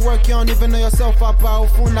looking for work, you don't even know yourself. Hold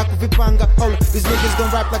up, these niggas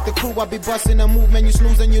don't rap like the crew. I be busting a move, man, you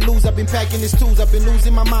snooze and you lose. I've been packing these tools, I've been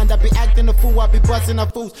losing my mind. I've been acting a fool, I be busting a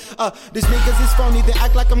fools. These niggas is phony, they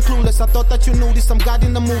act like I'm clueless. I thought that you knew this, I'm God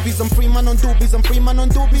in the movies. I'm free man on doobies, I'm free man on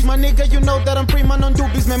doobies. My nigga, you know that I'm free man on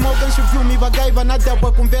doobies. Man, Morgan should view me mi bagaiva na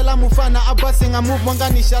dabwa kumvela mufana abasinga move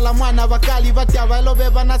mwanganishala mwana bakali batyava elobe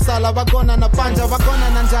banasala bagona na panja bagona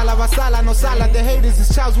na njala basala no sala. The haters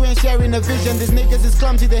is chows, we ain't sharing a vision. These niggas is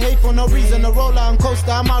clumsy, they hate for no reason. A roller and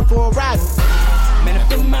coaster, I'm out for a ride. Man, I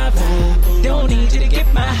feel my vibe, don't need you to get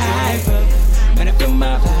my hype up. Man, I feel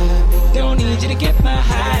my vibe, don't need you to get my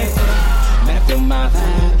hype up. Man, I feel my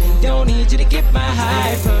vibe, don't need you to get my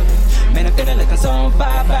hype up. Man, I'm feeling like I'm so on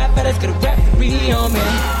fire, better get a referee on me.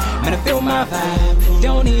 Man, I feel my vibe,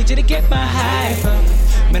 don't need you to get my hype up.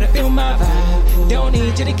 Man, I feel my vibe, don't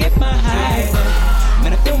need you to get my hype up.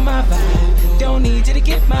 Man, I feel my vibe, don't need you to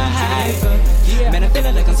get my hype up. Man, I'm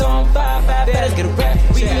feeling like I'm so on fire, better get a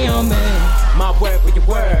referee on me. My word for your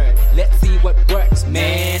word, let's see what works,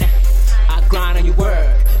 man. I grind on your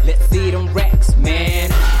word, let's see them racks,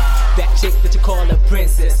 man. That chick that you call a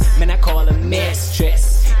princess, man, I call her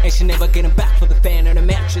mistress. And she never getting back for the fan or the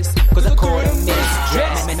mattress, cause I call her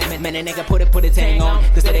mistress. Man, a nigga put a tang on.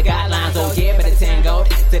 They say they got lines, oh yeah, better tango.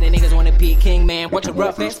 Say the niggas wanna be a king, man. Watch a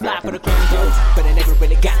rough ass fly for the crown, yo. But I never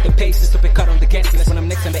really got the patience to be cut on the guest list when I'm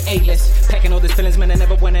next on the A-list. Packing all these feelings, man, I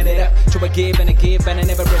never wanted it up. Try to give, and I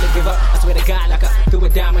never really give up. I swear to God, like I threw a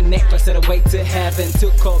diamond necklace at a way to heaven. Too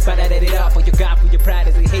cold, but I let it up. On your God, for your pride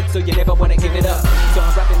is a hate, so you never wanna give it up. So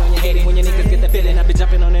I'm rapping on your hating when your niggas get the feeling. I be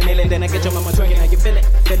jumping on the nailing, then I get your mama drinking. How you feel it?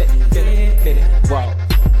 Feel it, wow.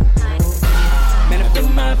 Man, I feel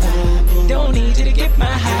my vibe, don't need you to get my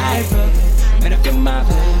hype up. Man, I feel my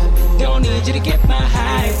vibe, don't need you to get my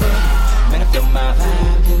hype up. Man, I feel my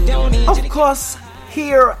vibe, don't need you to get my hype up. Of course,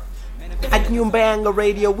 here at Nyumba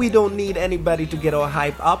Radio, we don't need anybody to get our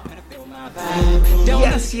hype up.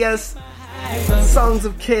 Yes, songs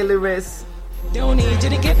of K-Lyris. Don't need you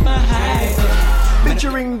to get my hype up.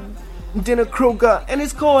 Featuring Dinner Kruger, and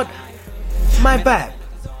it's called My Bad.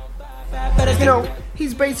 You know,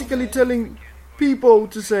 he's basically telling people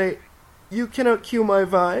to say, you cannot kill my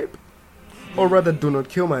vibe, or rather do not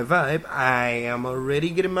kill my vibe. I am already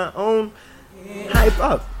getting my own hype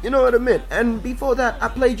up, you know what I mean? And before that, I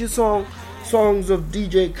played you songs of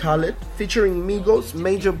DJ Khaled featuring Migos,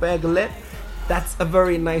 Major Baguette. That's a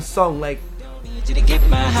very nice song. Like,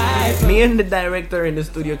 me and the director in the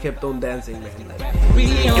studio kept on dancing, man. Like,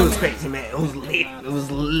 it was crazy, man. It was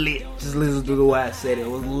lit. Just listen to the way I said it. It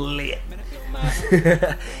was lit.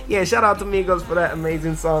 Yeah, shout out to Migos for that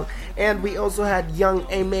amazing song. And we also had Young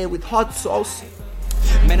M.A. with Hot Sauce.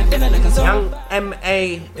 Young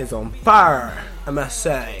M.A. is on fire, I must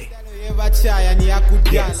say.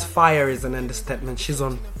 Yes, fire is an understatement. She's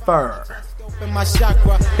on fire.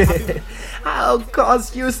 I, of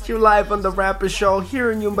course, used you live on the RAPA Show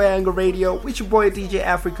here in Nyumba Radio with your boy DJ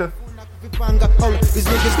Africa.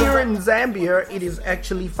 Here in Zambia, it is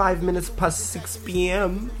actually 5 minutes past 6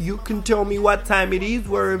 p.m. You can tell me what time it is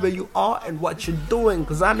wherever you are and what you're doing,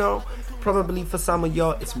 because I know probably for some of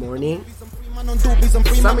y'all it's morning,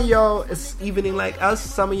 some of y'all it's evening like us,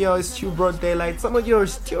 some of y'all it's still broad daylight, some of y'all are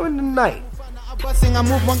still in the night. Yeah,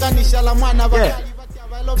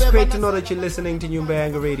 it's great to know that you're listening to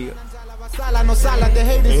Nyumba Radio.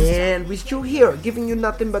 And we're still here giving you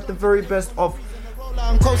nothing but the very best of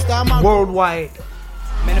worldwide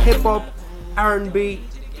hip-hop, R&B,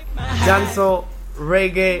 dancehall,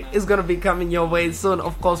 reggae is gonna be coming your way soon.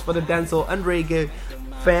 Of course, for the dancehall and reggae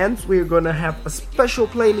fans, we're gonna have a special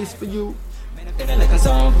playlist for you.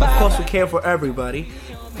 Of course, we care for everybody,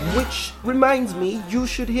 which reminds me, you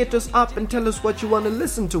should hit us up and tell us what you want to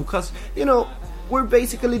listen to, because, you know, we're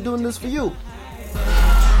basically doing this for you.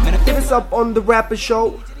 Hit us up on the RAPA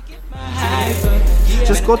Show.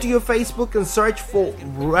 Just go to your Facebook and search for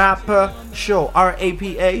RAPA Show,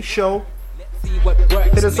 R-A-P-A Show.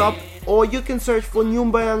 Hit us up, or you can search for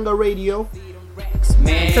Nyumba Radio.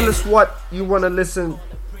 Tell us what you want to listen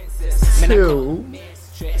to.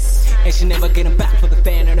 And she never getting back for the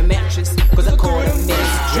fan or the mattress, cause I call her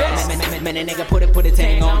mistress. Man, a nigga put a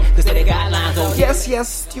tang on. They say they got lines, oh yes,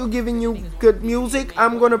 still giving you good music.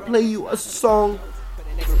 I'm gonna play you a song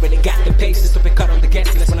really got the patience to be cut on the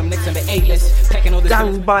guest list when I'm next on the A-list. Packing all this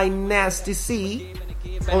done by Nasty C,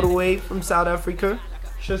 all the way from South Africa.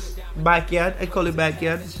 Just backyard. I call it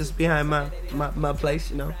backyard. It's just behind my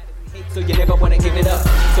place, you know. So you never wanna give it up.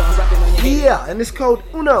 So I'm rapping on your head. Yeah, and it's called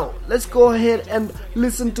Uno. Let's go ahead and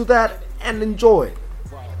listen to that and enjoy.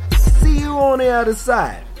 See you on the other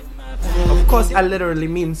side. Of course, I literally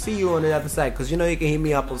mean see you on the other side, because you know you can hit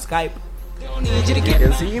me up on Skype. You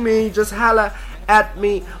can see me. Just holla at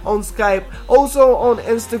me on Skype. Also on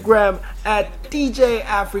Instagram at DJ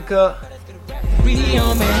Africa.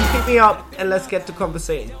 Hit me up and let's get to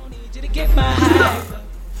conversating.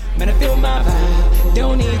 Man, I feel my vibe.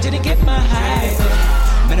 Don't need you to get my hype.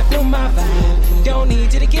 Man, I feel my vibe. Don't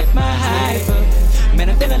need you to get my hype up. Man,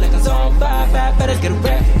 I'm feeling like I'm on fire. Better get a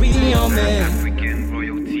referee on me. African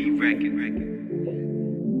royalty record.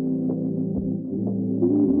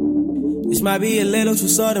 This might be a little too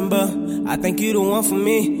sudden, but I think you the one for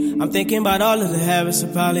me. I'm thinking about all of the habits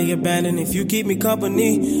I'll probably abandon if you keep me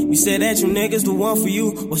company. You said that you niggas the one for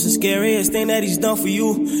you. What's the scariest thing that he's done for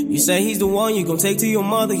you? You say he's the one you gon' take to your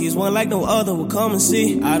mother. He's one like no other, well come and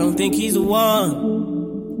see. I don't think he's the one.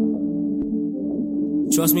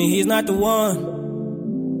 Trust me, he's not the one.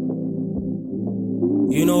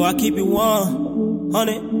 You know I keep it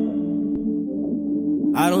 100.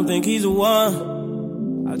 I don't think he's the one.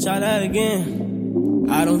 I'll try that again.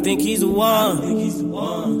 I don't think he's the one.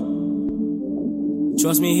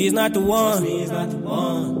 Trust me, he's not the one.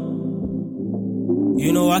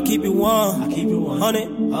 You know I keep it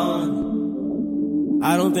 100.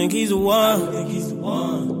 I don't think he's the one.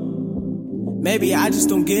 Maybe I just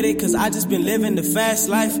don't get it, cause I just been living the fast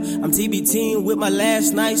life. I'm TBTing with my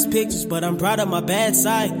last night's pictures, but I'm proud of my bad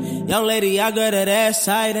side. Young lady, I got that ass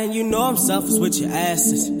tight, and you know I'm selfish with your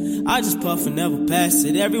asses. I just puff and never pass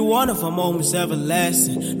it. Every one of our moments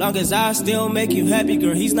everlasting. Long as I still make you happy,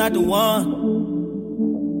 girl, he's not the one.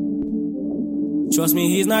 Trust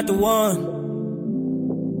me, he's not the one.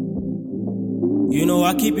 You know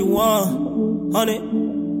I keep it 100.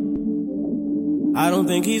 I don't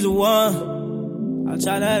think he's the one. I'll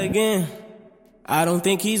try that again. I don't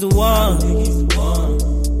think he's the one.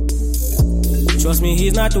 Trust me,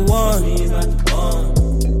 he's not the one.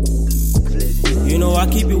 You know I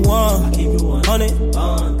keep it 100.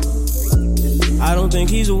 I don't think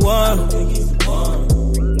he's the one.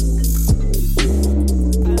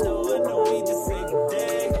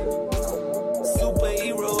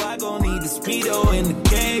 Superhero, I gon' need the speedo in the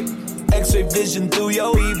cape. X-ray vision through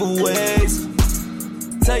your evil ways.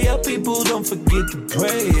 Tell your people don't forget to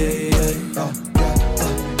pray.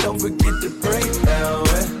 Don't forget to pray. Do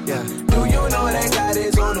you know that God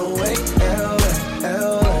is on the way?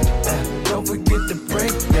 Don't forget to pray.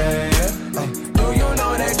 Do you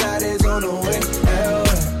know that God is on the way?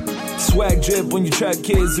 Swag drip when you trap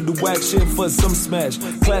kids who do whack shit for some smash.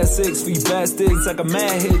 Classics for you bastards, I got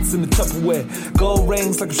mad hits in the Tupperware. Gold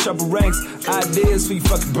rings like a shopper ranks. Ideas for you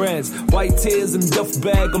fucking brands. White tears in the duffel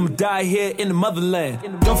bag. I'ma die here in the motherland.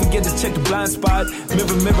 Don't forget to check the blind spot.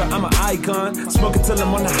 Mirror, mirror, I'm an icon. Smoke until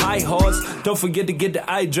I'm on the high horse. Don't forget to get the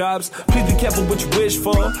eye drops. Please be careful what you wish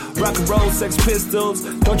for. Rock and roll, Sex Pistols.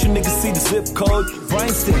 Don't you niggas see the zip code?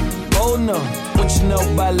 Brainstem. Oh no. What you know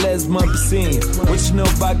about Les Mumpacine? What you know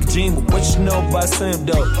about Kajima? What you know about Sam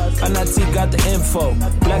Doe? NIT got the info.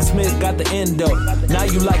 Blacksmith got the endo. Now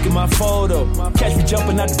you liking my photo. Catch me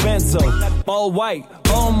jumping out the benzo. All white,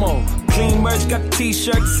 homo. Clean merch, got the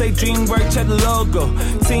t-shirt to say DreamWorks, check the logo.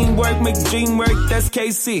 Teamwork, make the dream work, that's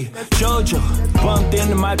KC. Jojo, bumped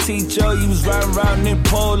into my teacher, he was riding around in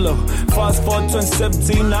polo. Fast forward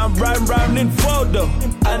 2017, now I'm riding around in photo.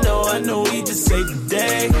 I know, he just saved the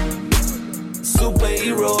day.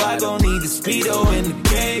 Superhero, I gon' need the speedo in the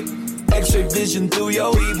cape. X-ray vision through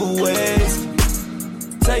your evil ways.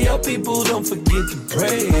 Tell your people don't forget to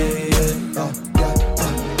pray.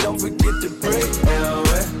 Don't forget to pray.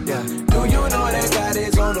 Do you know that God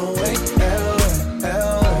is on the way?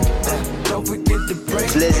 Don't forget to pray.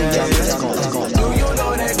 Do you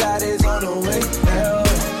know that God is on the way?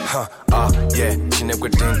 Yeah,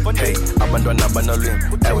 chinekwetin, hey, abantwana banolwini,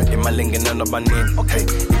 ewe imalingena nobanini, hey,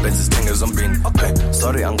 ibenzi sithenga zombini, hey,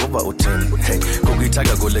 sorry angoba uthini, hey,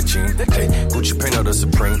 kukuyithaga kule jean, hey, Gucci paint or the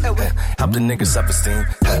Supreme, hey, help the niggas self-esteem,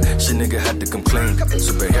 hey, she nigga had to come clean,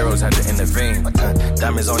 superheroes had to intervene,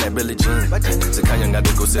 diamonds on that Billie Jean, Zakanya got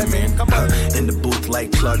to go send me, in the booth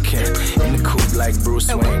like Clark Kent, in the coupe like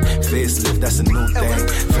Bruce Wayne, facelift, that's a new thing,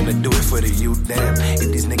 finna do it for the youth, damn,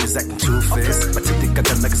 if these niggas acting two-faced, but you think I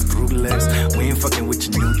got like a screwless. We ain't fucking with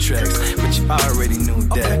your new tracks, but you already knew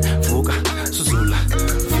that. Fuga, Suzula,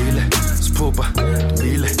 Vile, Spopa,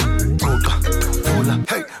 Lile, Coca, Fula,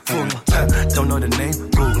 hey, Fula. Don't know the name,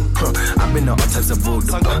 Google. I've been on all types of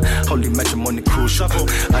voodoo. Holy matrimony crucial.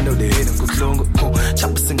 I know they hate him, Kutlungu.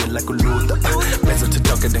 Chopper singing like a Luther. Better to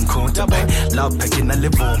talk it than Kunta. Loud packing, I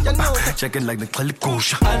live on. Checking like the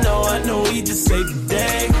Kalikusha. I know, he just saved the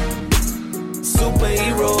day.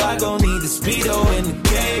 Superhero, I gon' need the speedo in the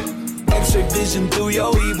cape. X-ray vision through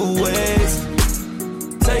your evil ways.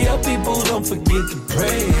 Tell your people don't forget to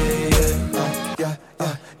pray.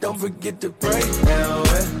 Don't forget to pray.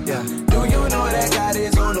 Do you know that God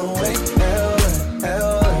is on the way?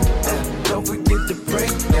 Don't forget to pray.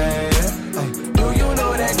 Do you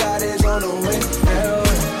know that God is on the way?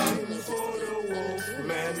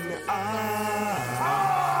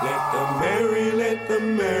 Let the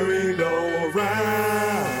merry go round.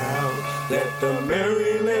 Let the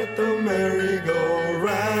merry go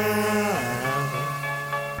round.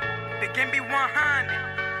 They can be 100.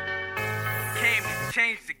 Came to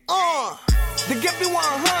change the game. They get me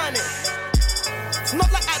 100. It's not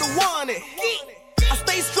like I don't want it. I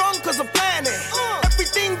stay strong cause I plan it.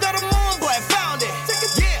 Everything that I'm on, boy, I found it.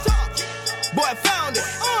 Yeah, boy, I found it.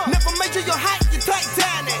 Never measure your height, you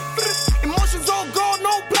Titanic. Emotions all gold,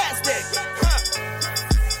 no plastic.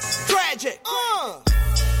 Tragic.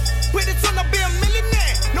 With it on, I'll be a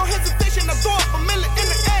millionaire. No hesitation, I throw up a million in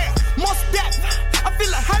the air. Most death, I feel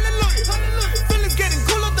like hallelujah. Feelings getting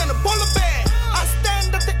cooler than a polar bear. I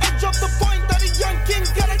stand at the edge of the point that a young king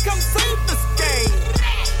gotta come save this game.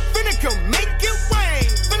 Vinegar, make it rain.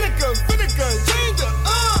 Vinegar, change it.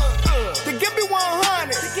 They give me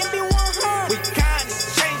 100. They give me 100. We kinda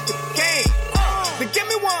change the game. They give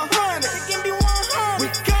me 100. They give me 100. We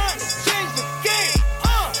kinda change the game.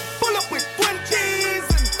 Pull up with 20s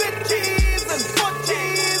and 50s and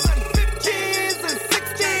 40s and 50s and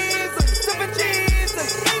 60s and 70s and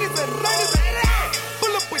 80s and 90s and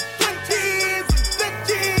pull up with 20s and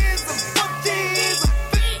 50s and 40s and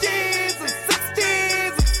 50s and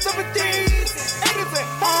 60s and 70s and 80s and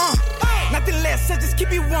nothing less, I just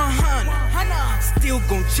keep it 100. Still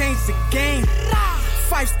gon' change the game.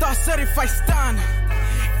 5-star certified stunner.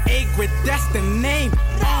 A-grade, that's the name.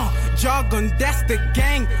 Jargon, that's the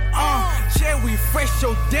gang. Cherry fresh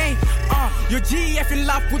your day. Your GF in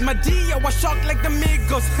love with my D. I was shocked like the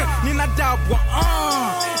Migos. Nina Dabwa.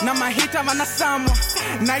 Now my hit I'm on a summer.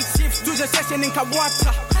 Night shifts to the session in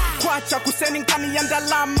Kawata. Kwacha kusening kani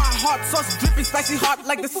yandalama. Hot sauce dripping spicy hot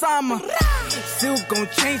like the summer. Still gon'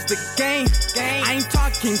 change the game. I ain't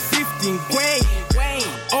talking 15 way.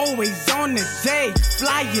 Always on the J.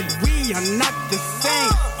 Flying, we are not the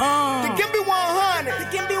same. They give me 100. They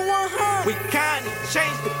give me 100. We kinda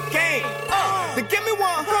change the game. They give me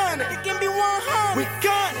 100. They give me 100. We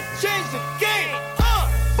kinda change the game.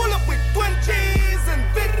 Pull up with 20s and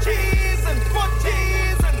 50s and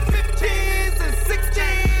 40s and 50s and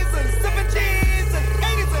 60s and 70s and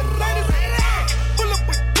 80s and 90s and pull up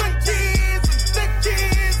with 20s and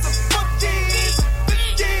 30s and 40s and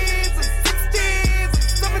 50s and 60s and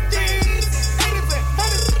 70s and 80s and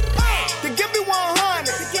 90s. They give me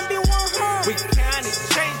 100. They give me 100. We kinda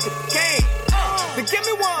change the game. They give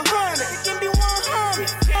me 100. They give me 100. We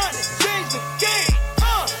kinda change the game.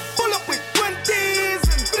 Pull up with 20s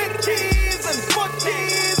and 50s and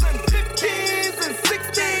 40s and 50s and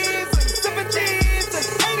 60s and 70s and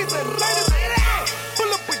 80s and 90s.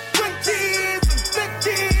 Pull up with 20s and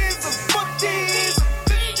 50s and 40s and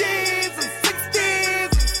 50s and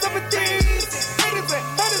 60s and 70s and 80s and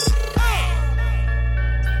 90s.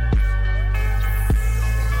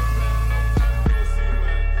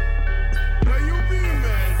 Where you been,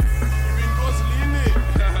 man? You been ghostly, innit?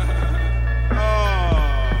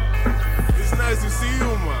 It's nice to see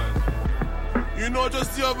you, man. You know,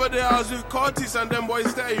 just the other day I was with Curtis and them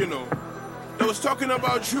boys there, you know. They was talking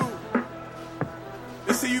about you.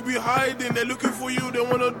 They say you be hiding, they're looking for you, they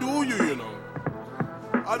wanna do you, you know.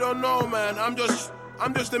 I don't know, man. I'm just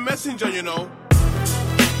a messenger, you know.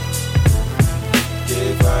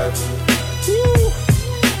 Woo.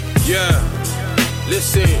 Yeah.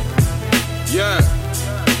 Listen. Yeah.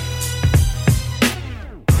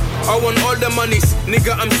 I want all the monies,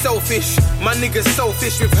 nigga, I'm selfish. My niggas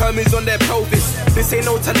selfish with Hermes on their pelvis. This ain't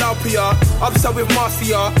no tilapia, upside with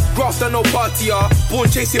mafia. Grafter no partia, born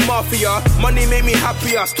chasing mafia. Money made me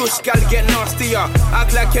happier, stush gal get nastier.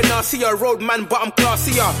 Act like you're nastier, roadman but I'm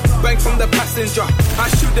classier. Bang from the passenger, I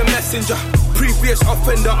shoot the messenger. Previous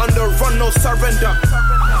offender, on the run, no surrender.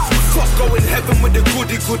 Fuck going heaven with the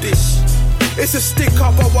goodies. It's a stick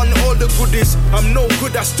up, I want all the goodies. I'm no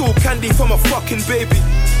good, I stole candy from a fucking baby.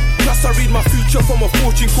 Plus I read my future from a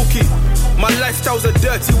fortune cookie. My lifestyle's a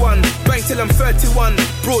dirty one. Bang till I'm 31.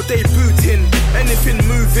 Broad day booting. Anything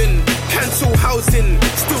moving. Cancel housing.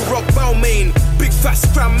 Still rock Balmain. Big fat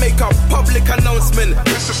scram makeup. Public announcement.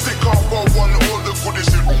 It's a stick up, I want all the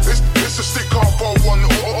goodies. It's a stick up, I want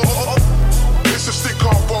all. It's a stick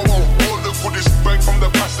up, I want all the goodies. Bang from the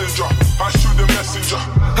passenger. I shoot the messenger.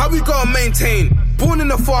 How we gotta maintain? Born in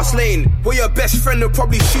the fast lane. Where your best friend will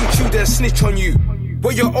probably shoot you then snitch on you.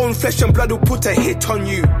 Where your own flesh and blood will put a hit on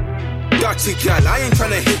you. Dirty gal, I ain't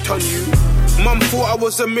tryna hit on you. Mum thought I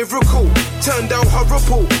was a miracle. Turned out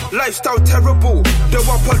horrible. Lifestyle terrible. The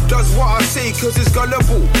rapper does what I say cause it's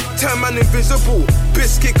gullible. Turn man invisible.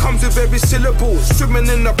 Biscuit comes with every syllable. Swimming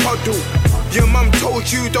in the puddle. Your mum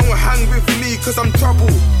told you don't hang with me cause I'm trouble.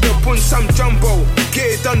 The bun some jumbo.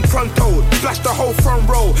 Get it done pronto. Splash the whole front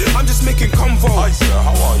row. I'm just making convo. Hi sir,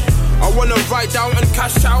 how are you? I wanna write down and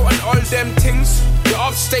cash out and all them things. The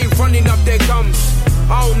ops stay running up their gums.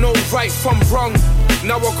 I don't know right from wrong.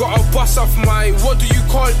 Now I got a bust off my, what do you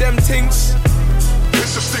call them things?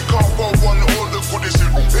 It's a stick up for one, all the goodies.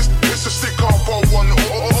 It's a stick up for one,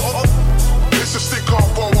 it's a stick up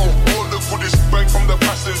for one, all the goodies. Bang from the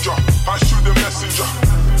passenger, I shoot the messenger.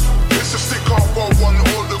 It's a stick up for one,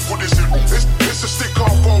 all the goodies. It's a stick up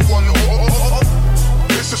for one,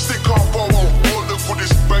 it's a stick up for one, all the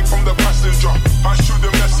goodies. Bang from the passenger, I shoot the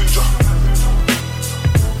messenger.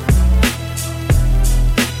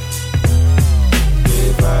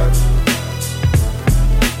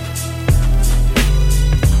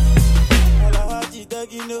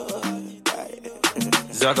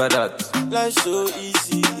 Zagadat. Life so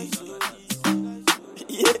easy.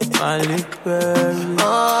 Malik Berry.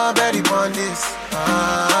 Oh, Betty on this.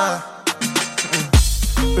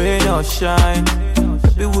 Rain or shine,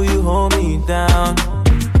 baby, will you hold me down?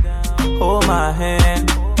 Hold my hand,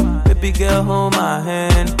 baby girl, hold my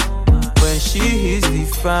hand. When she hits the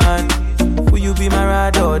fan, will you be my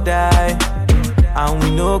ride or die? And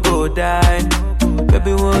we no go die,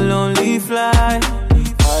 baby, we'll only fly.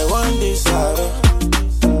 I want this harder.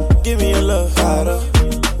 Give me your love harder.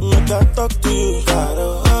 Make I talk to you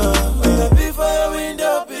harder. Be for your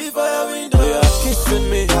window, be for your window. You're kissing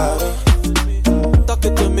me harder.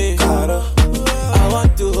 Talking to me harder. I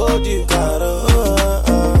want to hold you harder.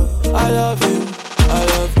 I love you, I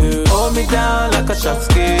love you. Hold me down like a shot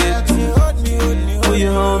skate. Will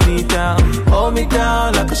you hold me down? Hold me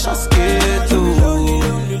down like a shot skate too.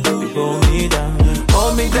 Hold me down.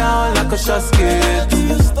 Hold me down like a shot skate.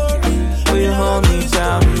 Will you hold me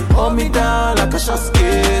down? Hold me down like a shot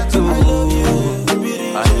skate too.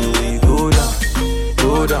 I need you go down,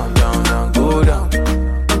 go down, down, down, go down.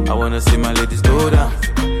 I wanna see my ladies go down,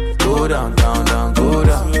 go down, down, down, go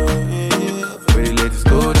down. Pretty ladies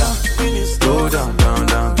go down, go down, down,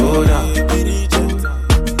 down, go down.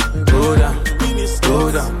 Go down,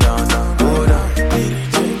 go down, down, down, go down.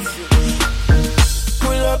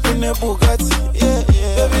 Pull up in a Bugatti, yeah,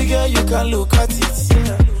 yeah. Baby girl, you can look at it.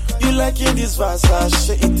 You like in this Versace.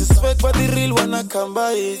 It is fake, but the real one I can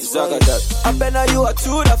buy it. I bet now you are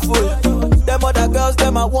beautiful. Them other girls,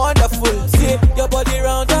 them are wonderful. See your body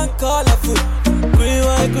round and colorful. Green,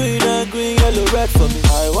 white, green, and green, yellow, red for me.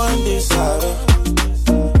 I want this harder.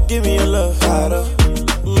 Give me your love harder.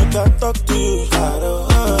 Make I talk to you harder.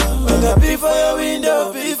 Make I be for your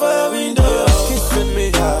window, be for your window. You're kissing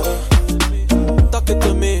me harder. Talking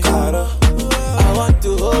to me harder. I want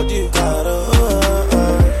to hold you harder.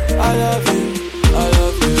 I love you, I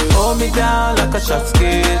love you. Hold me down like a shot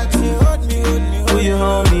skate. Will you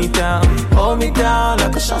hold me down? Hold me down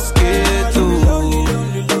like a shot skate too.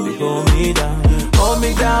 Hold me down. Hold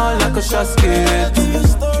me down like a shot skate.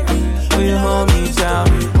 Will you hold me down?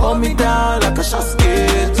 Hold me down like a shot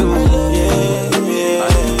skate too.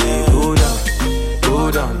 Go down,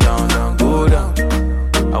 go down, down, down, go down.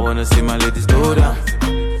 I wanna see my ladies go down,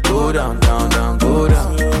 go down, down, down, go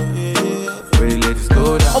down. Pretty ladies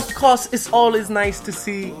go down. Of course, it's always nice to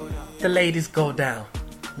see the ladies go down.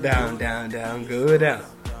 Down, down, down, go down.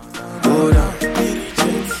 Go down.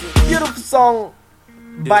 Beautiful song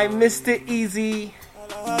by Mr. Easy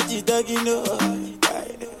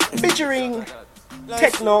featuring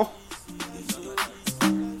Techno.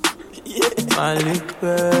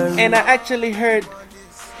 And I actually heard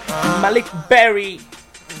Malik Berry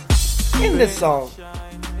in the song.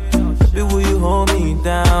 Baby, will you hold me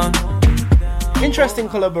down? Interesting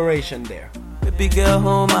collaboration there. Baby girl,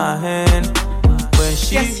 hold my hand. When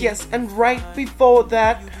she yes, and right before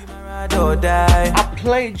that, I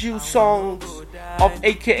played you songs of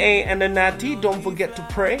AKA and the Natty, Don't Forget to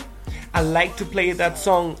Pray. I like to play that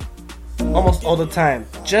song almost all the time,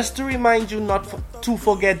 just to remind you not to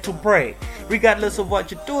forget to pray. Regardless of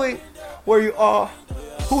what you're doing, where you are,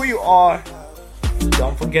 who you are,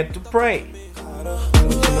 don't forget to pray.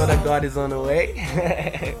 Don't you know that God is on the way?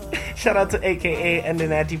 Shout out to AKA and the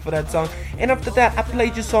Natty for that song. And after that, I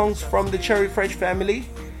played you songs from the Cherry Fresh family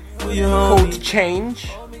called Change.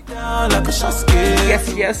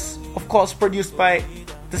 Yes, of course, produced by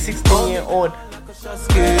the 16-year-old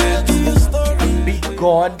Big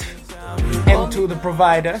God M2 the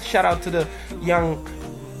provider. Shout out to the young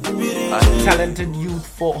talented youth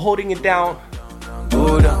for holding it down.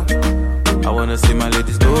 Go down. I wanna see my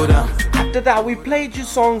ladies go down. After that, we played you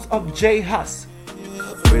songs of J Huss.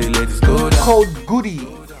 Pretty ladies go down. Called Goody.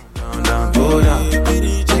 Down, down, go down.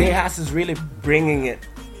 J Huss is really bringing it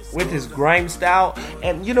with his grime style.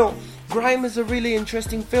 And you know, grime is a really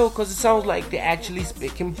interesting field because it sounds like they're actually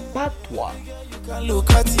speaking Patois.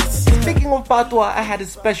 Speaking of Patois, I had a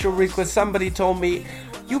special request. Somebody told me,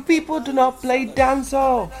 You people do not play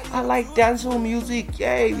dancehall. I like dancehall music.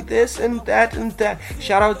 Yay, this and that and that.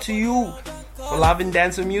 Shout out to you for loving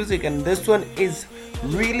dancehall music. And this one is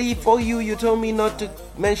really for you. You told me not to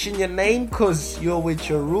mention your name because you're with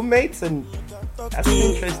your roommates, and that's an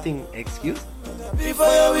interesting excuse.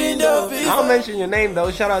 I'll mention your name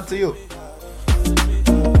though. Shout out to you.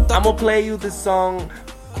 I'm gonna play you this song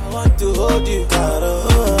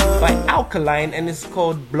by Alkaline, and it's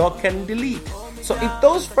called Block and Delete. So if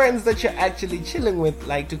those friends that you're actually chilling with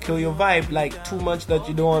like to kill your vibe, like too much that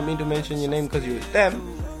you don't want me to mention your name because you're with them,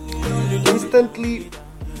 instantly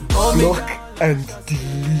block and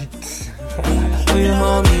delete.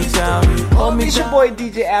 It's your boy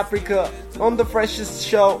DJ Africa on the freshest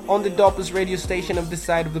show on the dopest radio station of this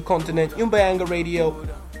side of the continent, Nyumba Yanga Radio,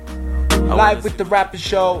 live with the RAPA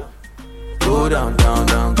Show. Go down, down,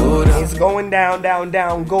 down, go down. It's going down, down,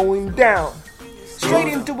 down, going down.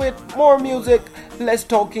 Straight into it, more music, less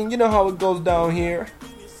talking. You know how it goes down here.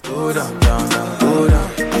 Go down, down, down, go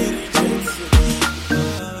down.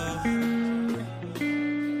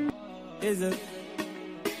 Is it?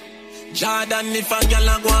 Jordan, if a girl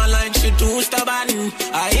a go online, she too stubborn.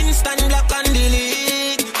 I instant block and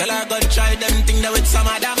delete. Tell her go try them thing that with some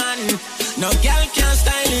other man. No girl can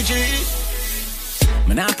style it.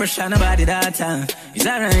 Man, I pressure nobody that time. It's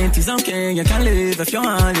alright, it's okay, you can live if you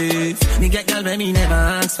want to live. Me get girl, baby, never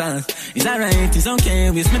ask for. It's alright, it's okay,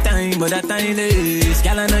 waste my time, but that time is.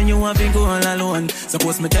 Girl, I know you want to go all alone.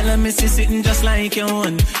 Suppose me tell her, me see sitting just like your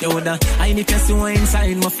own. Yo, that I need to see what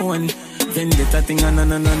inside my phone. Vendetta thing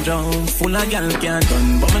on jump. Full of girl can't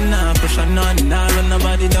done. But me nah pressure none. Nah run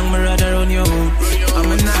nobody down, me rather run you.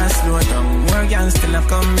 I'm a nah slow down. More girl still a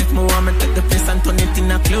come. If me want me take the place and turn it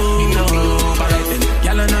in a club. Alright then,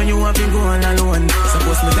 girl I know you want to go all alone.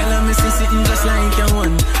 Suppose me tell her me see sitting just like your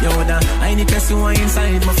one. Yo that I need to see what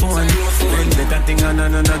inside my phone. Vendetta thing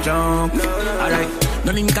on jump. Alright,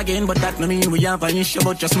 no link again, but that no mean we have an issue.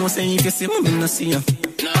 But just know say if you see me, me no see you.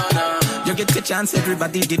 No. You get the chance,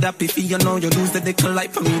 everybody did that if you know you lose the deckel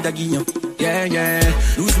life for me that give you. Yeah.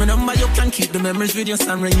 Lose my number, you can keep the memories with your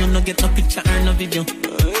son when you no get no picture or no video.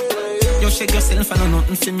 You shake yourself, I know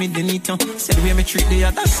nothing for me, they need to. Say the way me treat the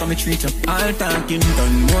others, so me treat you. All talking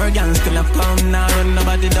done, more gangs still have come. Now run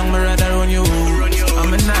nobody down, me rather run you.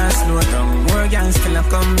 I'm a nice slow down. More gangs still have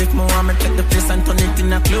come. If me want me take the place and turn it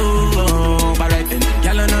in a club. Alright then,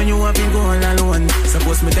 girl I know you have been going alone.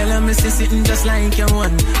 Suppose me tell her me see sitting just like your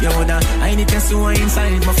one. Yo that I need to see what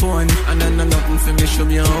inside my phone. And then nothing for me, show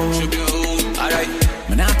me home. Alright.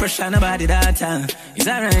 Man, I pressure nobody that time. It's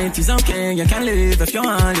alright, it's okay, you can live if you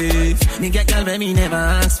want to live. Me get girl, baby, never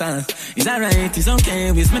ask for. It's alright, it's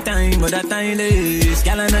okay, waste my time, but that time is.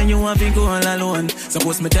 Girl, I know you want to go all alone.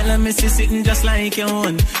 Suppose me tell her me see sitting just like your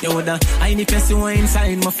own. Yo, that I need to see what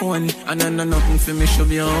inside my phone. And then nothing for me, should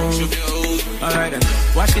be home. Alright then,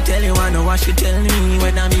 what she tell you, I know what she tell me.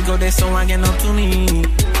 Whether me go there, so I get up to me.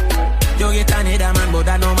 You get another man, but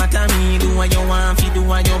that don't matter me. Do what you want, fi do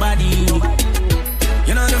what your body.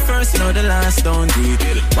 You know the first, you know the last, don't do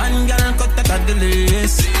it. One girl cut that at the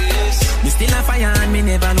list. Me still a fire and me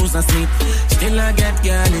never lose no sleep. Still I get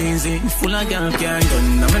girl easy, full of girl can't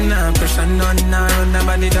done. I'm not pressure none, nah run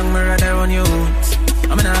nobody down, me rather run you.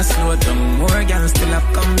 I'm not slow down, more girls still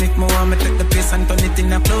have come. If me want me take the place and turn it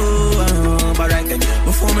in a flow. Alright then,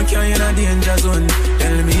 before me carry in a danger zone,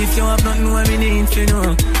 tell me if you have nothing what me need to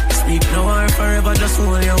know. Speak no or forever, just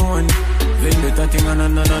hold your own. Vendetta thing on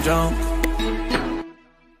another jump.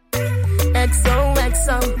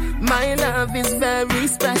 XOXO, my love is very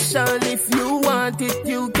special. If you want it,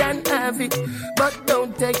 you can have it, but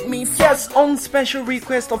don't take me for... Yes, on special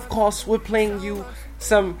request, of course, we're playing you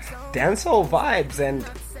some dancehall vibes, and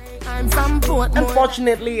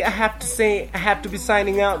unfortunately, I have to say, I have to be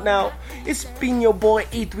signing out now. It's been your boy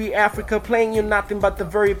E3 Africa, playing you nothing but the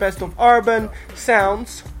very best of urban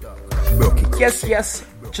sounds. Yes,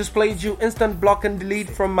 just played you Instant Block and Delete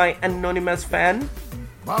from my anonymous fan.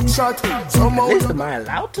 Am I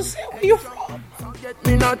allowed to say where you're from?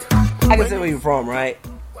 I can say where you're from, right?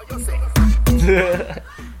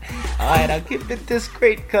 Alright, I'll keep it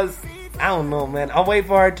discreet because I don't know, man. I'll wait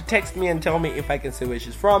for her to text me and tell me if I can say where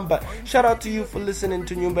she's from. But shout out to you for listening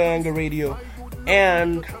to Nyumba Yanga Radio.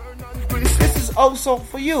 And this is also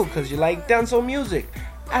for you because you like dancehall music.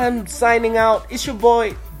 I'm signing out. It's your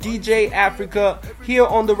boy DJ Africa here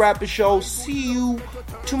on the RAPA Show. See you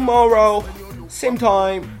tomorrow. Same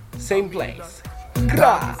time, same place.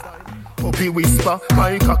 Puppy whisper,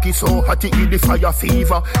 my cocky so hot it give the fire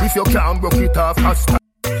fever. If you can't broke it off, hasta.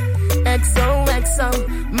 XOXO. song.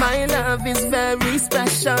 My love is very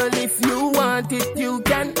special. If you want it, you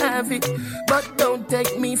can have it. But don't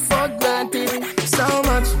take me for granted. So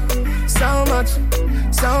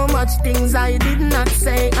much things I did not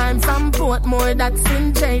say. I'm from Portmore, that's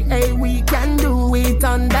in J.A. We can do it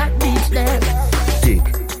on that beach there. Tick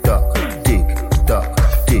tock, tick tock,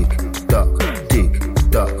 tick tock, tick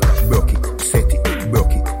tock. Broke it, set it,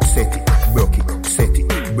 broke it, set it, broke it, set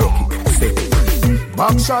it, broke it, set it.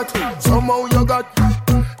 Back shot, somehow you got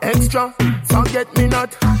extra. Forget me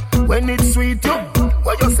not when it's sweet. You,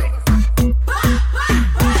 what you say?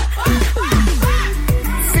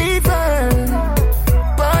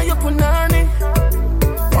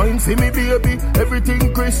 Wine for me, baby,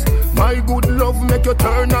 everything crisp. My good love make you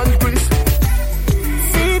turn and crisp.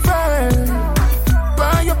 Fever,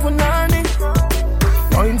 buy your punani.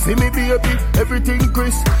 Wine for me, baby, everything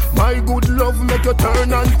crisp. My good love make you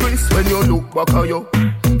turn and crisp. When you look back at you,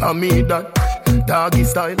 I mean that. Doggy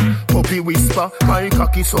style, puppy whisper. My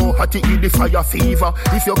cocky so hot it give the fire fever.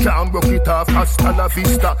 If you can't broke it off, hasta la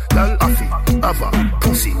vista. Girl, affy, ava,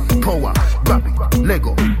 pussy, power, grab it,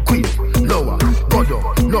 Lego, queen, lower, godo,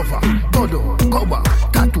 lover, godo, cover,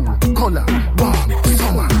 tattoo, color, warm,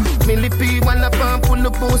 summer. Millipede, wanna pump, pull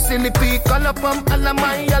up, silly pea, color pump, alla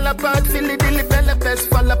my, alla bad, Philly dilly bella best,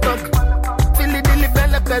 fall apart. Philly dilly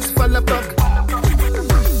bella best, fall apart.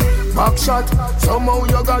 Back shot, somehow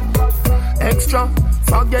you got extra,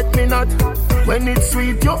 forget me not when it's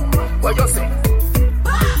sweet, yo, what you say?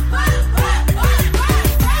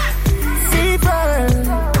 Fever,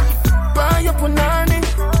 buy your punani.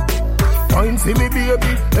 Wine for me,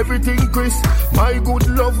 baby, everything crisp. My good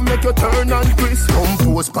love make you turn and crisp.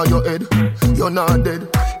 Compose by your head, you're not dead.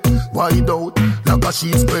 Wide out, like a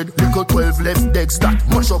sheet spread. Little 12 left decks that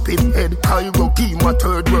mash up in head. Cairo key, my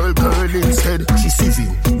third world girl instead. She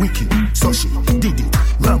civil, wicked, so she did it.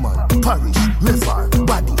 Raman, parish, river,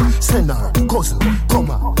 body, Senna, cousin,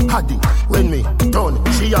 comma, Haddy. When me done,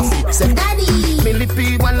 she a fit, say daddy.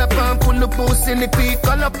 Millipede, wanna pump, pull up, silly pea,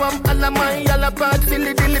 color pump, alla my, alla bad,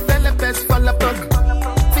 Philly dilly bella best, fall apart.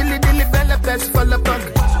 Philly dilly bella best, fall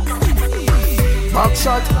apart. Back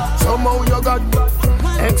shot, somehow you got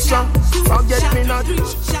extra, forget me not when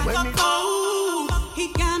it... He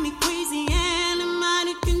got me crazy and I'm out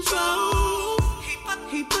of control.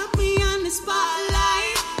 He put me on the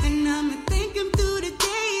spotlight, and I'ma thank him through the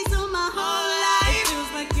days of my whole life. It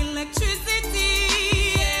feels like electricity,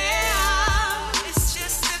 yeah. It's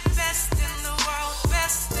just the best in the world,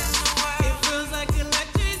 best in the world. It feels like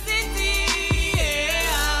electricity,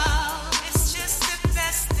 yeah. It's just the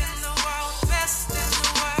best in the world, best in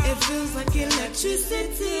the world. It feels like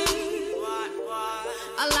electricity.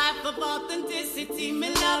 A life of authenticity, me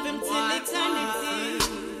love him till eternity.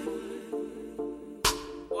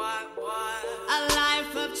 A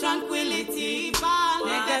life of tranquility, bar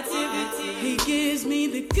negativity. He gives me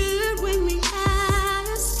the good when we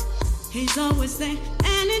ask. He's always there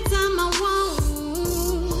anytime I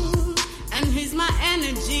want. And he's my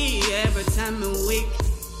energy every time I'm weak.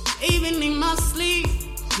 Even in my sleep,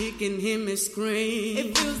 you can hear me scream.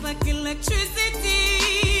 It feels like electricity.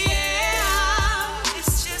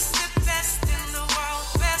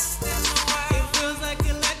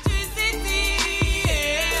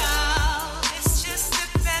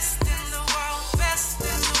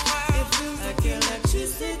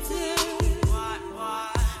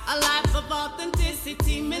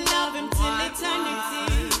 Authenticity, me love him till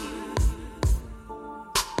eternity.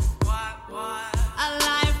 A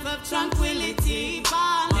life of tranquility,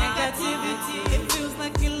 bar negativity. It feels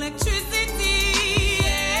like electricity,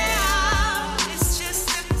 yeah. It's just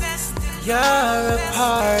the best. You're a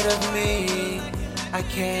part of me I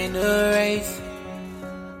can't erase.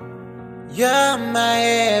 You're my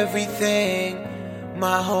everything,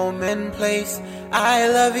 my home and place. I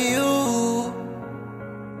love you.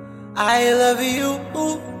 I love you,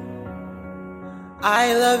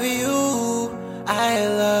 I love you, I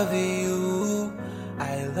love you,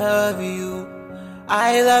 I love you,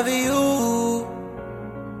 I love you,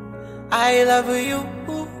 I love you,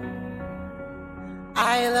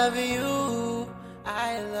 I love you,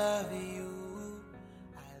 I love you.